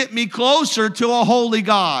doesn't get me closer to a holy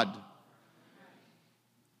God.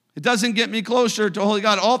 It doesn't get me closer to a holy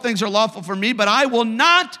God. All things are lawful for me, but I will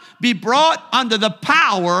not be brought under the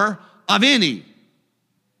power of any.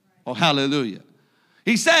 Oh, hallelujah.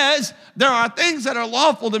 He says, there are things that are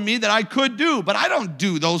lawful to me that I could do, but I don't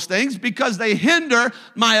do those things because they hinder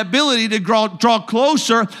my ability to draw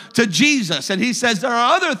closer to Jesus. And he says, there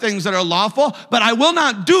are other things that are lawful, but I will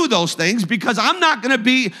not do those things because I'm not going to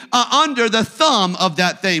be under the thumb of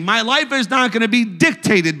that thing. My life is not going to be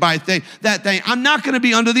dictated by that thing. I'm not going to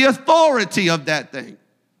be under the authority of that thing.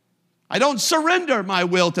 I don't surrender my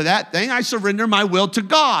will to that thing. I surrender my will to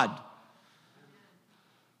God.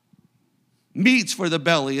 Meats for the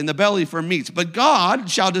belly, and the belly for meats. But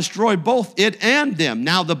God shall destroy both it and them.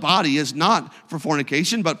 Now the body is not for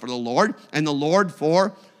fornication, but for the Lord, and the Lord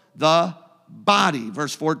for the body.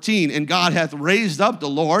 Verse 14, and God hath raised up the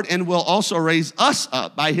Lord, and will also raise us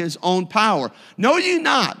up by his own power. Know ye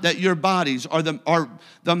not that your bodies are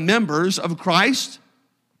the members of Christ?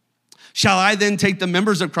 Shall I then take the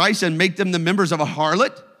members of Christ and make them the members of a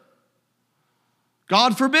harlot?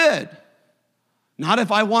 God forbid. Not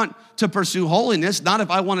if I want to pursue holiness, not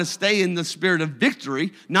if I want to stay in the spirit of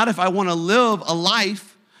victory, not if I want to live a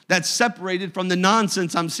life that's separated from the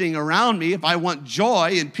nonsense I'm seeing around me. If I want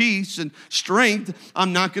joy and peace and strength,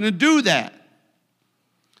 I'm not going to do that.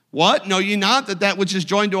 What? Know ye not that that which is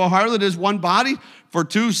joined to a harlot is one body? For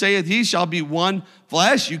two, saith he, shall be one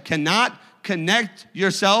flesh. You cannot connect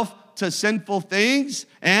yourself to sinful things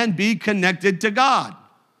and be connected to God.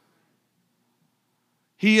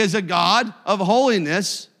 He is a God of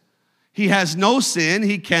holiness. He has no sin.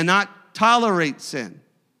 He cannot tolerate sin.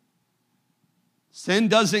 Sin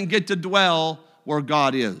doesn't get to dwell where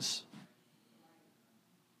God is.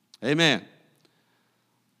 Amen.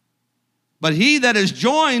 But he that is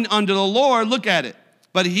joined unto the Lord, look at it.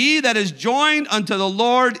 But he that is joined unto the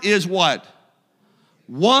Lord is what?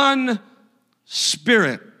 One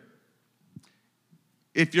spirit.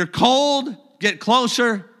 If you're cold, get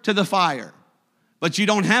closer to the fire. But you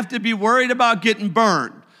don't have to be worried about getting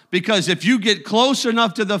burned, because if you get close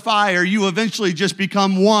enough to the fire, you eventually just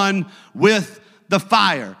become one with the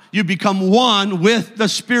fire. You become one with the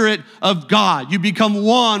Spirit of God. You become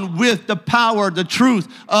one with the power, the truth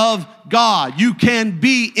of God. You can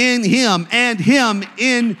be in him and him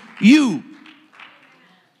in you.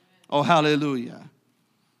 Oh, hallelujah.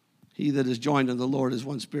 He that is joined unto the Lord is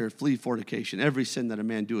one spirit. Flee fornication. Every sin that a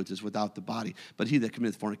man doeth is without the body. But he that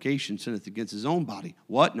committeth fornication sinneth against his own body.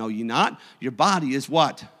 What? Know ye not? Your body is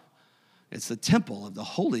what? It's the temple of the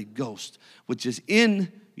Holy Ghost, which is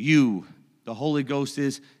in you. The Holy Ghost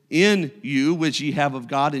is in you, which ye have of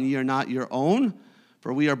God, and ye are not your own,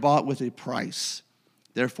 for we are bought with a price.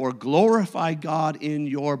 Therefore glorify God in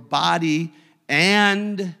your body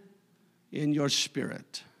and in your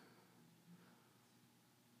spirit.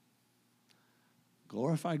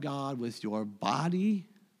 Glorify God with your body.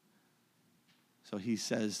 So he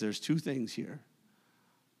says there's two things here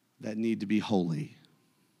that need to be holy.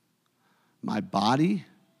 My body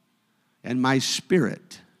and my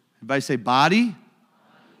spirit. Everybody say body.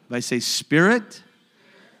 Everybody say spirit.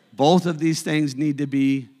 Both of these things need to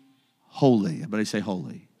be holy. Everybody say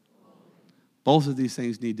holy. Both of these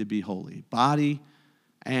things need to be holy. Body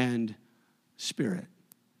and spirit.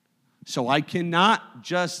 So I cannot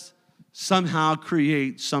just somehow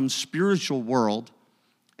create some spiritual world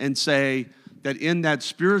and say that in that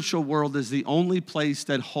spiritual world is the only place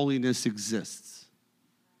that holiness exists.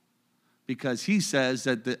 Because he says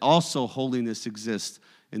that also holiness exists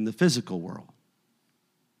in the physical world.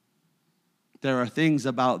 There are things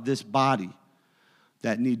about this body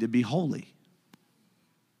that need to be holy.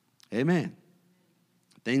 Amen.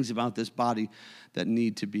 Things about this body that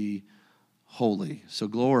need to be holy. So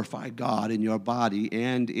glorify God in your body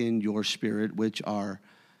and in your spirit, which are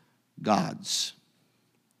God's.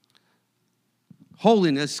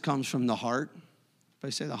 Holiness comes from the heart. If I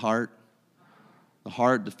say the heart,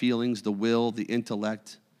 the feelings, the will, the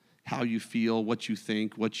intellect, how you feel, what you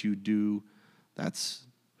think, what you do, that's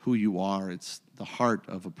who you are. It's the heart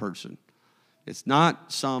of a person. It's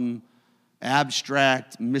not some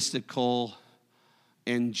abstract, mystical,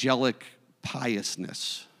 angelic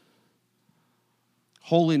piousness.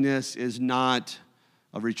 Holiness is not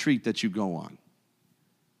a retreat that you go on.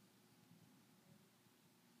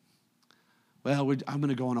 Well, I'm going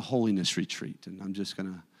to go on a holiness retreat, and I'm just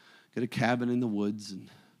going to get a cabin in the woods and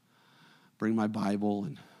bring my Bible,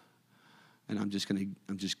 and I'm just going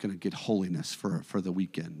to get holiness for the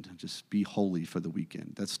weekend. Just be holy for the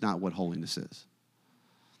weekend. That's not what holiness is.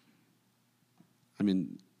 I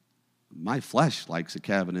mean, my flesh likes a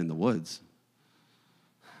cabin in the woods.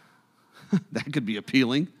 That could be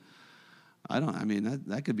appealing.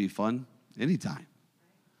 That could be fun anytime.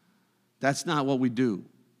 That's not what we do.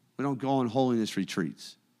 We don't go on holiness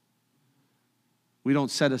retreats. We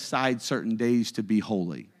don't set aside certain days to be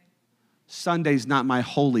holy. Sunday's not my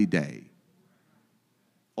holy day.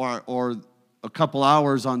 Or a couple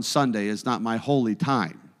hours on Sunday is not my holy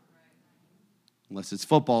time. Unless it's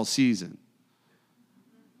football season.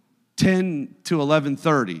 10 to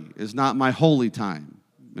 11:30 is not my holy time.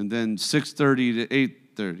 And then 6:30 to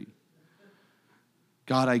 8:30.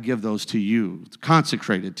 God, I give those to you. It's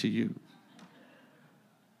consecrated to you.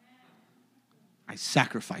 I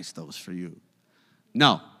sacrifice those for you.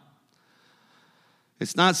 No.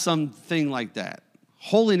 It's not something like that.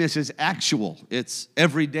 Holiness is actual. It's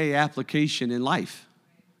everyday application in life.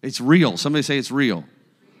 It's real. Somebody say it's real.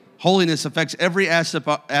 Holiness affects every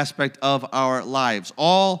aspect of our lives.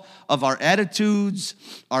 All of our attitudes,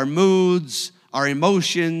 our moods, our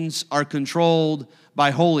emotions are controlled by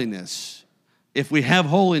holiness. If we have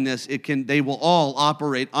holiness, they will all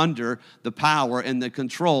operate under the power and the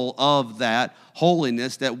control of that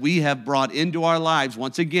holiness that we have brought into our lives,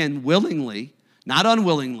 once again, willingly, not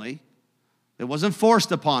unwillingly. It wasn't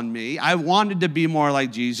forced upon me. I wanted to be more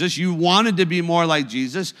like Jesus. You wanted to be more like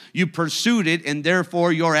Jesus. You pursued it, and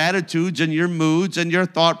therefore your attitudes and your moods and your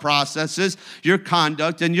thought processes, your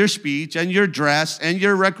conduct and your speech and your dress and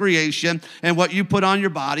your recreation and what you put on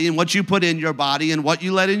your body and what you put in your body and what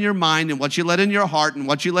you let in your mind and what you let in your heart and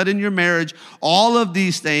what you let in your marriage, all of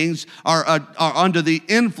these things are under the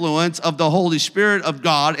influence of the Holy Spirit of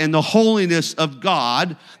God and the holiness of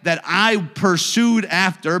God that I pursued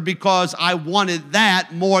after because I wanted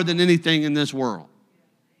that more than anything in this world.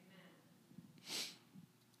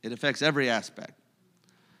 It affects every aspect.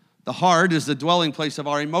 The heart is the dwelling place of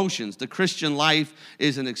our emotions. The Christian life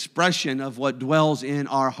is an expression of what dwells in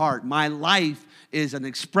our heart. My life is an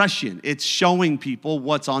expression. It's showing people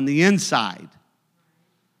what's on the inside.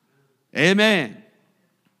 Amen.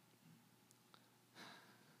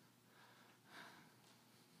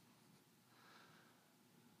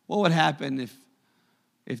 What would happen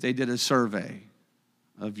if they did a survey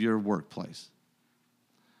of your workplace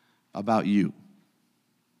about you?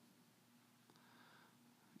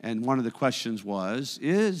 And one of the questions was,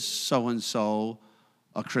 is so-and-so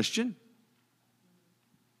a Christian?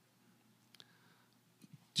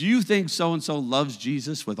 Do you think so-and-so loves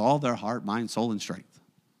Jesus with all their heart, mind, soul, and strength?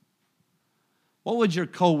 What would your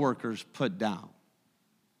coworkers put down?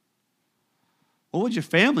 What would your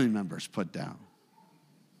family members put down?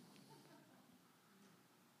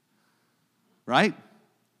 Right?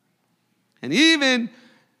 And even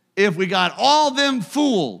if we got all them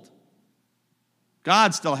fooled,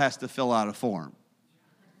 God still has to fill out a form.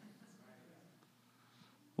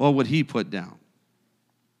 What would he put down?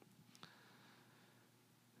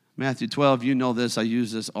 Matthew 12, you know this, I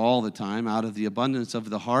use this all the time. Out of the abundance of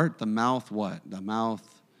the heart, the mouth what? The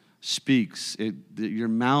mouth speaks. Your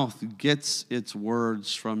mouth gets its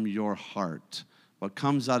words from your heart. What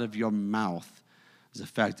comes out of your mouth is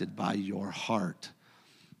affected by your heart.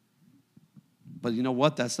 But you know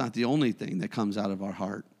what? That's not the only thing that comes out of our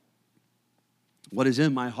heart. What is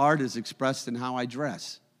in my heart is expressed in how I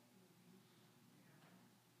dress.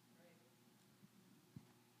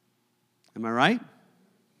 Am I right?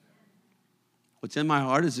 What's in my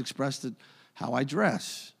heart is expressed in how I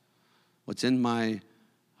dress. What's in my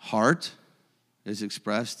heart is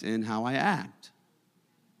expressed in how I act.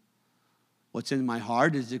 What's in my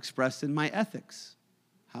heart is expressed in my ethics,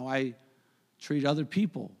 how I treat other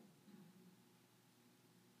people.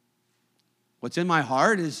 What's in my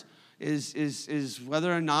heart is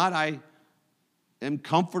whether or not I am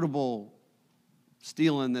comfortable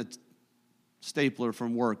stealing the stapler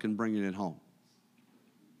from work and bringing it home.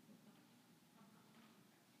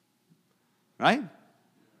 Right?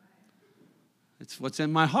 It's what's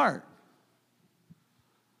in my heart.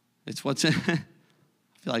 It's what's in... I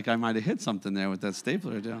feel like I might have hit something there with that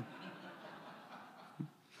stapler down.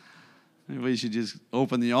 Maybe we should just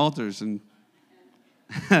open the altars and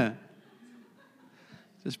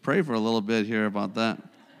Just pray for a little bit here about that.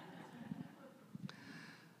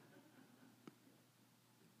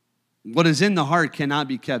 What is in the heart cannot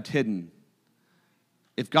be kept hidden.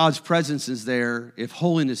 If God's presence is there, if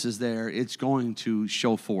holiness is there, it's going to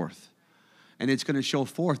show forth. And it's going to show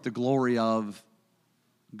forth the glory of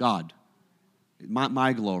God.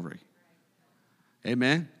 My glory.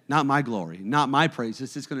 Amen? Not my glory, not my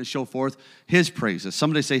praises. It's going to show forth his praises.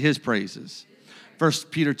 Somebody say his praises. 1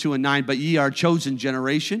 Peter 2:9, but ye are a chosen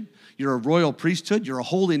generation. You're a royal priesthood. You're a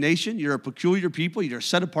holy nation. You're a peculiar people. You're a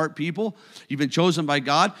set-apart people. You've been chosen by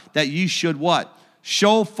God that ye should what?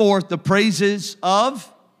 Show forth the praises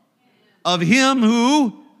of him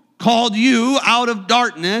who called you out of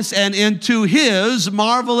darkness and into his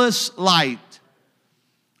marvelous light.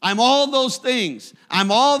 I'm all those things. I'm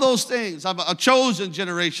all those things. I'm a chosen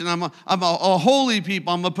generation. I'm a holy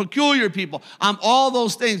people. I'm a peculiar people. I'm all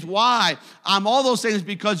those things. Why? I'm all those things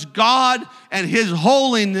because God and his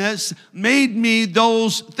holiness made me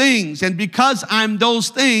those things. And because I'm those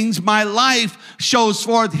things, my life shows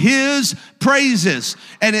forth his praises.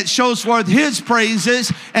 And it shows forth his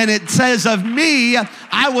praises. And it says of me,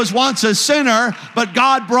 I was once a sinner, but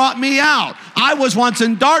God brought me out. I was once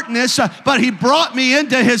in darkness, but he brought me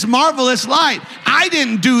into his marvelous light. I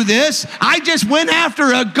didn't do this. I just went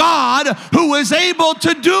after a God who was able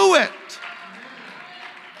to do it.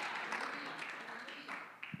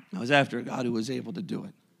 I was after a God who was able to do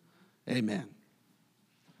it. Amen.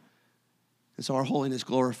 And so our holiness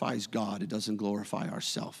glorifies God. It doesn't glorify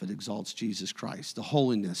ourselves. It exalts Jesus Christ. The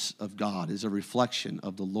holiness of God is a reflection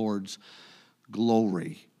of the Lord's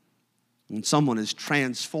glory. When someone is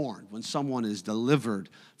transformed, when someone is delivered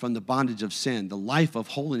from the bondage of sin, the life of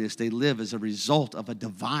holiness they live as a result of a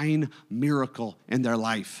divine miracle in their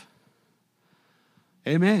life.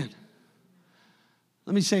 Amen.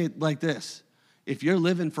 Let me say it like this. If you're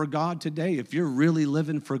living for God today, if you're really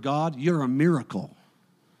living for God, you're a miracle.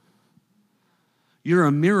 You're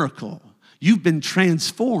a miracle. You've been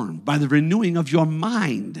transformed by the renewing of your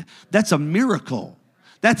mind. That's a miracle.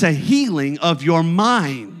 That's a healing of your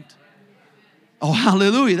mind. Oh,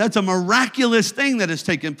 hallelujah. That's a miraculous thing that has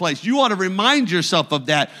taken place. You ought to remind yourself of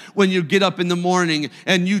that when you get up in the morning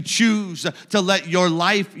and you choose to let your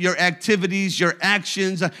life, your activities, your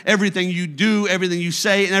actions, everything you do, everything you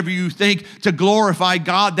say, and everything you think to glorify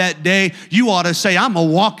God that day. You ought to say, I'm a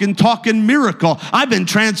walking, talking miracle. I've been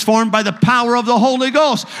transformed by the power of the Holy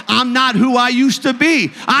Ghost. I'm not who I used to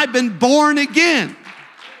be. I've been born again.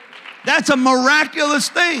 That's a miraculous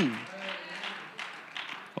thing.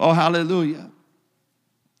 Oh, hallelujah.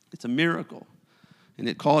 It's a miracle, and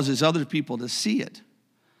it causes other people to see it,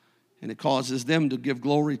 and it causes them to give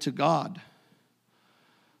glory to God.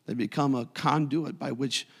 They become a conduit by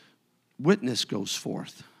which witness goes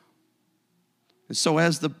forth. And so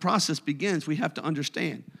as the process begins, we have to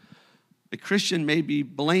understand a Christian may be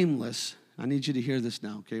blameless. I need you to hear this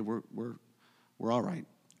now, okay? We're all right.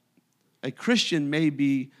 A Christian may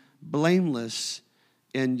be blameless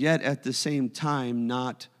and yet at the same time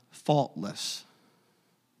not faultless.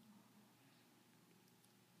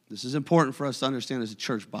 This is important for us to understand as a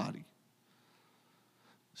church body.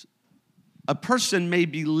 A person may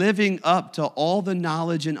be living up to all the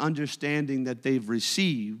knowledge and understanding that they've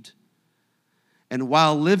received, and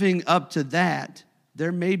while living up to that,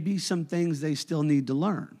 there may be some things they still need to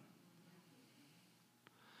learn.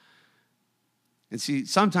 And see,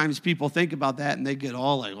 sometimes people think about that and they get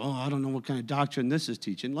all like, oh, I don't know what kind of doctrine this is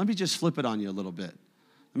teaching. Let me just flip it on you a little bit.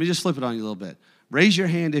 Raise your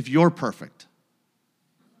hand if you're perfect.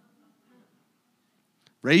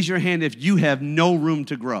 Raise your hand if you have no room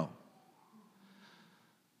to grow.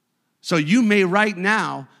 So you may right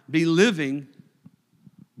now be living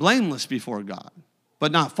blameless before God,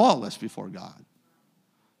 but not faultless before God.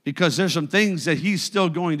 Because there's some things that he's still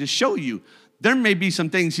going to show you. There may be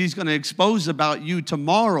some things he's going to expose about you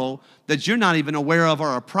tomorrow that you're not even aware of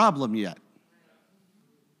are a problem yet.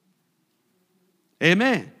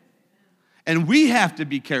 Amen. And we have to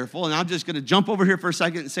be careful, and I'm just going to jump over here for a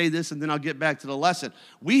second and say this, and then I'll get back to the lesson.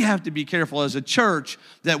 We have to be careful as a church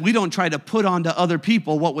that we don't try to put onto other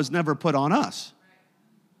people what was never put on us.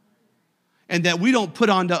 And that we don't put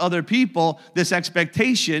onto other people this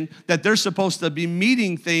expectation that they're supposed to be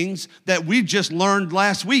meeting things that we just learned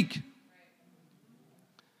last week.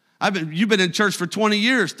 You've been in church for 20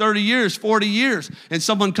 years, 30 years, 40 years, and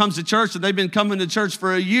someone comes to church and they've been coming to church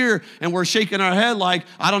for a year and we're shaking our head like,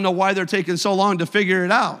 I don't know why they're taking so long to figure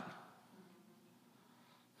it out.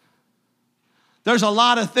 There's a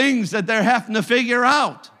lot of things that they're having to figure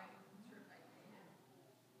out.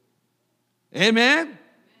 Amen?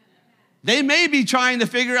 They may be trying to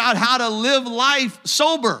figure out how to live life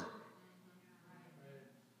sober.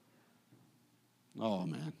 Oh,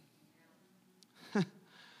 man.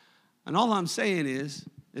 And all I'm saying is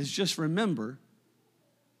just remember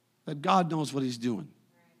that God knows what he's doing.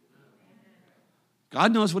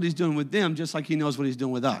 God knows what he's doing with them just like he knows what he's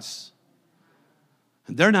doing with us.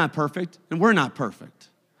 And they're not perfect, and we're not perfect.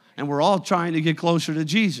 And we're all trying to get closer to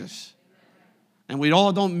Jesus. And we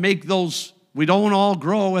all don't all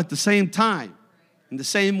grow at the same time, in the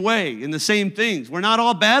same way, in the same things. We're not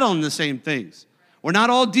all battling the same things. We're not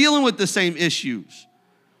all dealing with the same issues.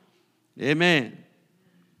 Amen.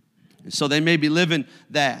 And so they may be living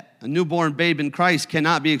that. A newborn babe in Christ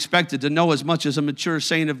cannot be expected to know as much as a mature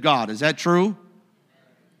saint of God. Is that true?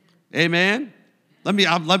 Amen.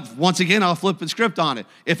 Once again, I'll flip the script on it.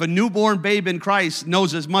 If a newborn babe in Christ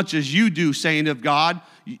knows as much as you do, saint of God,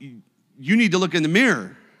 you need to look in the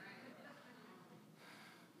mirror.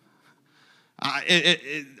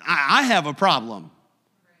 I have a problem.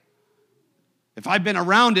 If I've been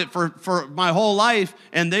around it for my whole life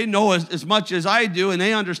and they know as much as I do and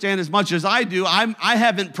they understand as much as I do, I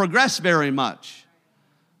haven't progressed very much,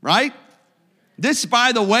 right? This,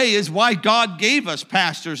 by the way, is why God gave us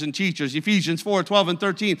pastors and teachers, Ephesians 4:12 and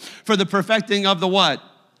 13, for the perfecting of the what?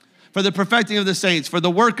 For the perfecting of the saints, for the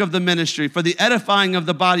work of the ministry, for the edifying of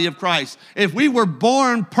the body of Christ. If we were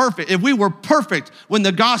born perfect, if we were perfect when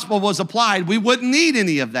the gospel was applied, we wouldn't need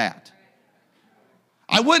any of that.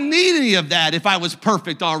 I wouldn't need any of that if I was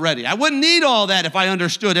perfect already. I wouldn't need all that if I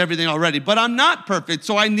understood everything already. But I'm not perfect,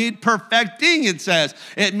 so I need perfecting, it says.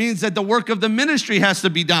 It means that the work of the ministry has to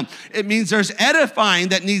be done. It means there's edifying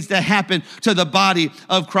that needs to happen to the body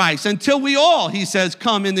of Christ. Until we all, he says,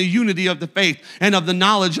 come in the unity of the faith and of the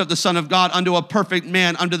knowledge of the Son of God unto a perfect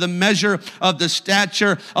man, under the measure of the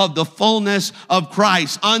stature of the fullness of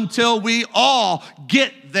Christ. Until we all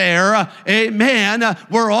get there, amen.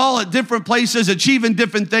 We're all at different places achieving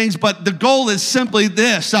different things, but the goal is simply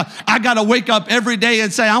this. I got to wake up every day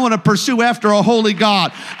and say, I want to pursue after a holy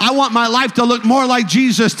God. I want my life to look more like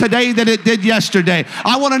Jesus today than it did yesterday.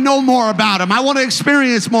 I want to know more about him. I want to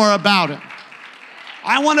experience more about him.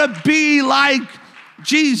 I want to be like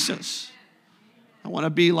Jesus. I want to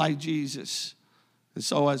be like Jesus. And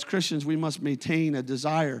so as Christians, we must maintain a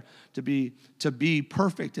desire to be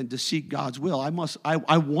perfect and to seek God's will. I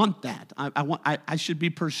want that. I should be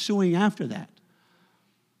pursuing after that.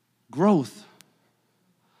 Growth.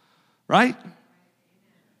 Right?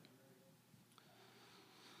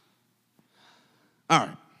 All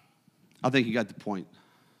right. I think you got the point.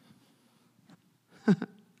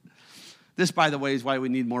 This, by the way, is why we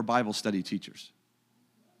need more Bible study teachers.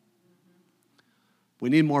 We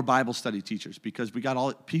need more Bible study teachers because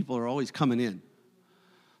people are always coming in.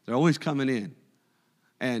 They're always coming in.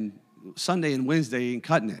 And Sunday and Wednesday ain't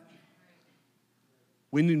cutting it.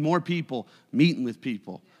 We need more people meeting with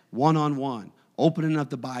people, one-on-one, opening up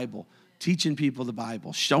the Bible, teaching people the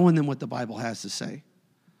Bible, showing them what the Bible has to say.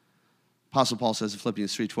 Apostle Paul says in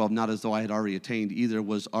Philippians 3:12, not as though I had already attained, either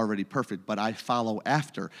was already perfect, but I follow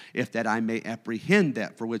after, if that I may apprehend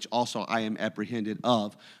that for which also I am apprehended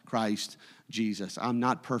of Christ Jesus. I'm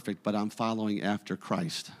not perfect, but I'm following after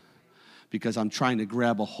Christ because I'm trying to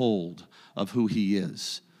grab a hold of who he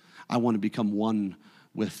is. I want to become one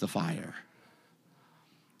with the fire.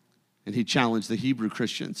 And he challenged the Hebrew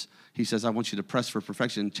Christians. He says, I want you to press for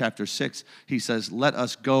perfection. In chapter 6, he says, let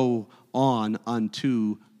us go on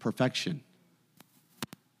unto perfection.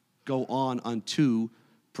 Go on unto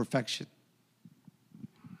perfection.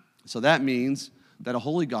 So that means that a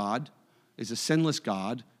holy God is a sinless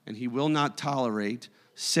God, and he will not tolerate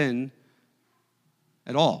sin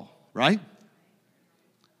at all, right?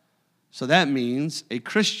 So that means a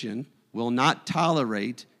Christian will not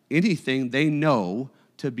tolerate anything they know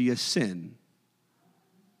to be a sin.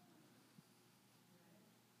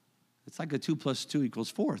 It's like a 2 + 2 =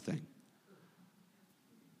 4 thing.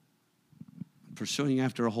 Pursuing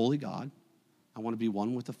after a holy God. I want to be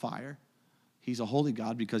one with the fire. He's a holy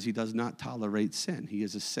God because he does not tolerate sin. He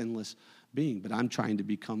is a sinless being, but I'm trying to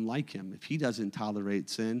become like him. If he doesn't tolerate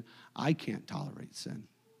sin, I can't tolerate sin.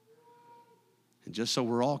 And just so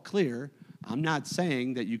we're all clear, I'm not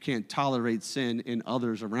saying that you can't tolerate sin in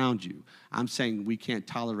others around you. I'm saying we can't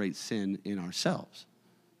tolerate sin in ourselves.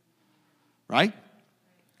 Right?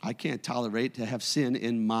 I can't tolerate to have sin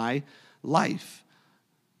in my life.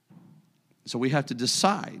 So we have to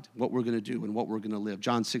decide what we're going to do and what we're going to live.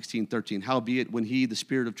 John 16:13. Howbeit, when he, the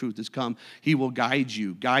Spirit of truth, is come, he will guide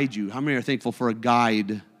you. Guide you. How many are thankful for a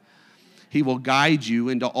guide? He will guide you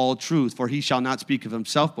into all truth, for he shall not speak of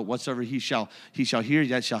himself, but whatsoever he shall hear,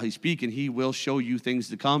 that shall he speak, and he will show you things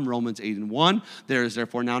to come. Romans 8:1. There is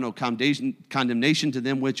therefore now no condemnation to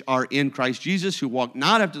them which are in Christ Jesus, who walk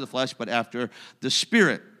not after the flesh, but after the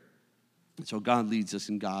Spirit. So God leads us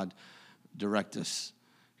and God directs us.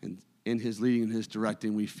 And in his leading and his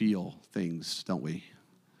directing, we feel things, don't we?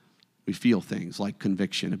 We feel things like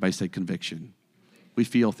conviction. Everybody say conviction. We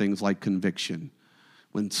feel things like conviction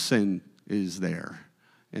when sin is there.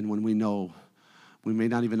 And when we know, we may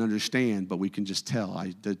not even understand, but we can just tell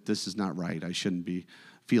that this is not right. I shouldn't be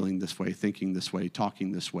feeling this way, thinking this way,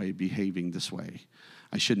 talking this way, behaving this way.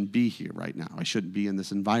 I shouldn't be here right now. I shouldn't be in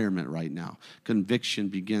this environment right now. Conviction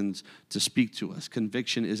begins to speak to us.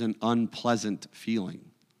 Conviction is an unpleasant feeling,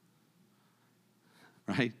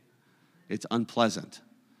 right? It's unpleasant.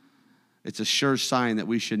 It's a sure sign that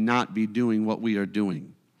we should not be doing what we are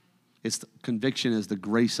doing. Conviction is the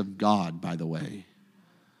grace of God, by the way.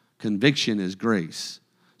 Conviction is grace.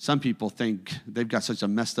 Some people think they've got such a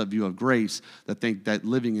messed up view of grace that think that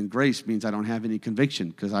living in grace means I don't have any conviction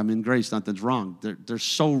because I'm in grace, nothing's wrong. They're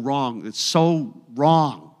so wrong. It's so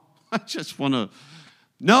wrong. I just want to,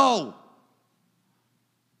 no.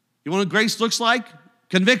 You want what grace looks like?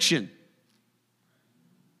 Conviction.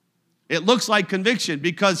 It looks like conviction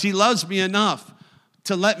because he loves me enough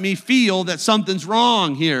to let me feel that something's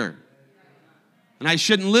wrong here. And I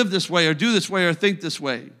shouldn't live this way or do this way or think this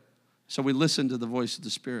way. So we listen to the voice of the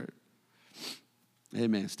Spirit.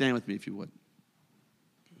 Amen. Stand with me if you would.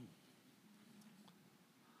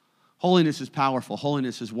 Holiness is powerful.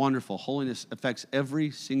 Holiness is wonderful. Holiness affects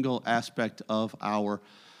every single aspect of our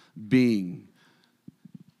being.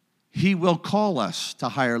 He will call us to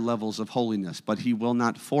higher levels of holiness, but he will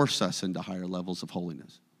not force us into higher levels of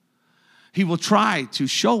holiness. He will try to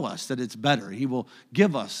show us that it's better. He will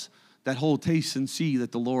give us that whole taste and see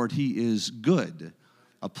that the Lord, he is good.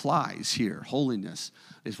 Applies here. Holiness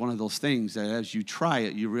is one of those things that as you try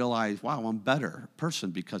it, you realize, wow, I'm a better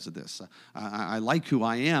person because of this. I like who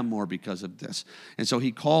I am more because of this. And so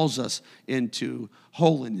he calls us into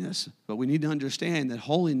holiness. But we need to understand that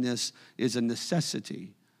holiness is a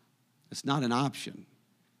necessity. It's not an option.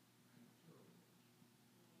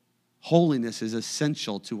 Holiness is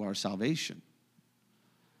essential to our salvation.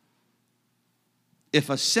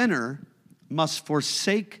 If a sinner must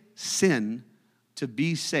forsake sin to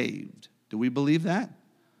be saved. Do we believe that?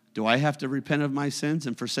 Do I have to repent of my sins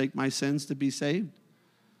and forsake my sins to be saved?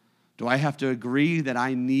 Do I have to agree that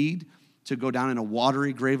I need to go down in a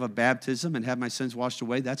watery grave of baptism and have my sins washed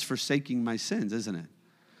away? That's forsaking my sins, isn't it?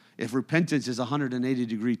 If repentance is a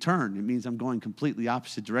 180-degree turn, it means I'm going completely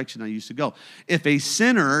opposite direction I used to go. If a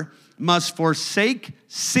sinner must forsake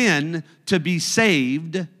sin to be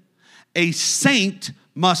saved, a saint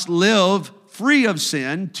must live free of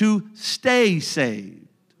sin to stay saved.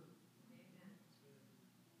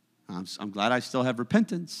 I'm glad I still have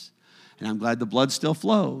repentance, and I'm glad the blood still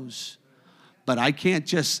flows, but I can't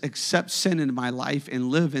just accept sin into my life and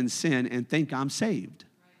live in sin and think I'm saved.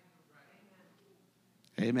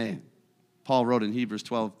 Amen. Paul wrote in Hebrews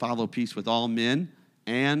 12, follow peace with all men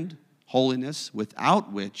and holiness,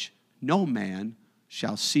 without which no man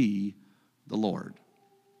shall see the Lord.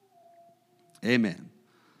 Amen.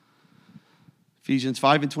 Ephesians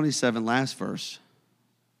 5:27, last verse,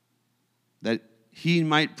 that he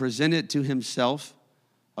might present it to himself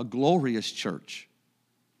a glorious church,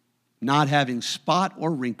 not having spot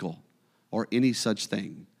or wrinkle or any such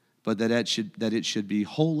thing, but that it should be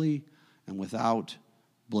holy and without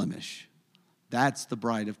blemish. That's the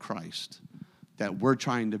bride of Christ that we're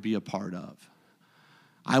trying to be a part of.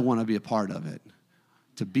 I want to be a part of it.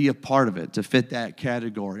 To be a part of it, to fit that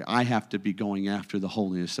category, I have to be going after the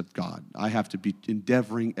holiness of God. I have to be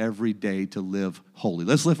endeavoring every day to live holy.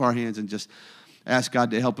 Let's lift our hands and just ask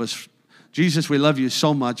God to help us. Jesus, we love you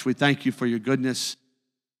so much. We thank you for your goodness.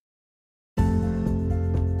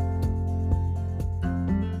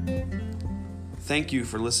 Thank you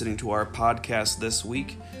for listening to our podcast this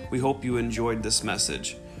week. We hope you enjoyed this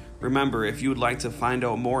message. Remember, if you would like to find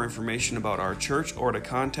out more information about our church or to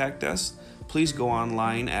contact us, please go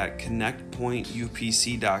online at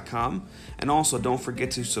connectpointupc.com. And also don't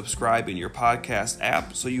forget to subscribe in your podcast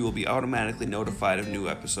app so you will be automatically notified of new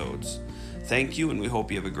episodes. Thank you, and we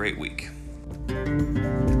hope you have a great week.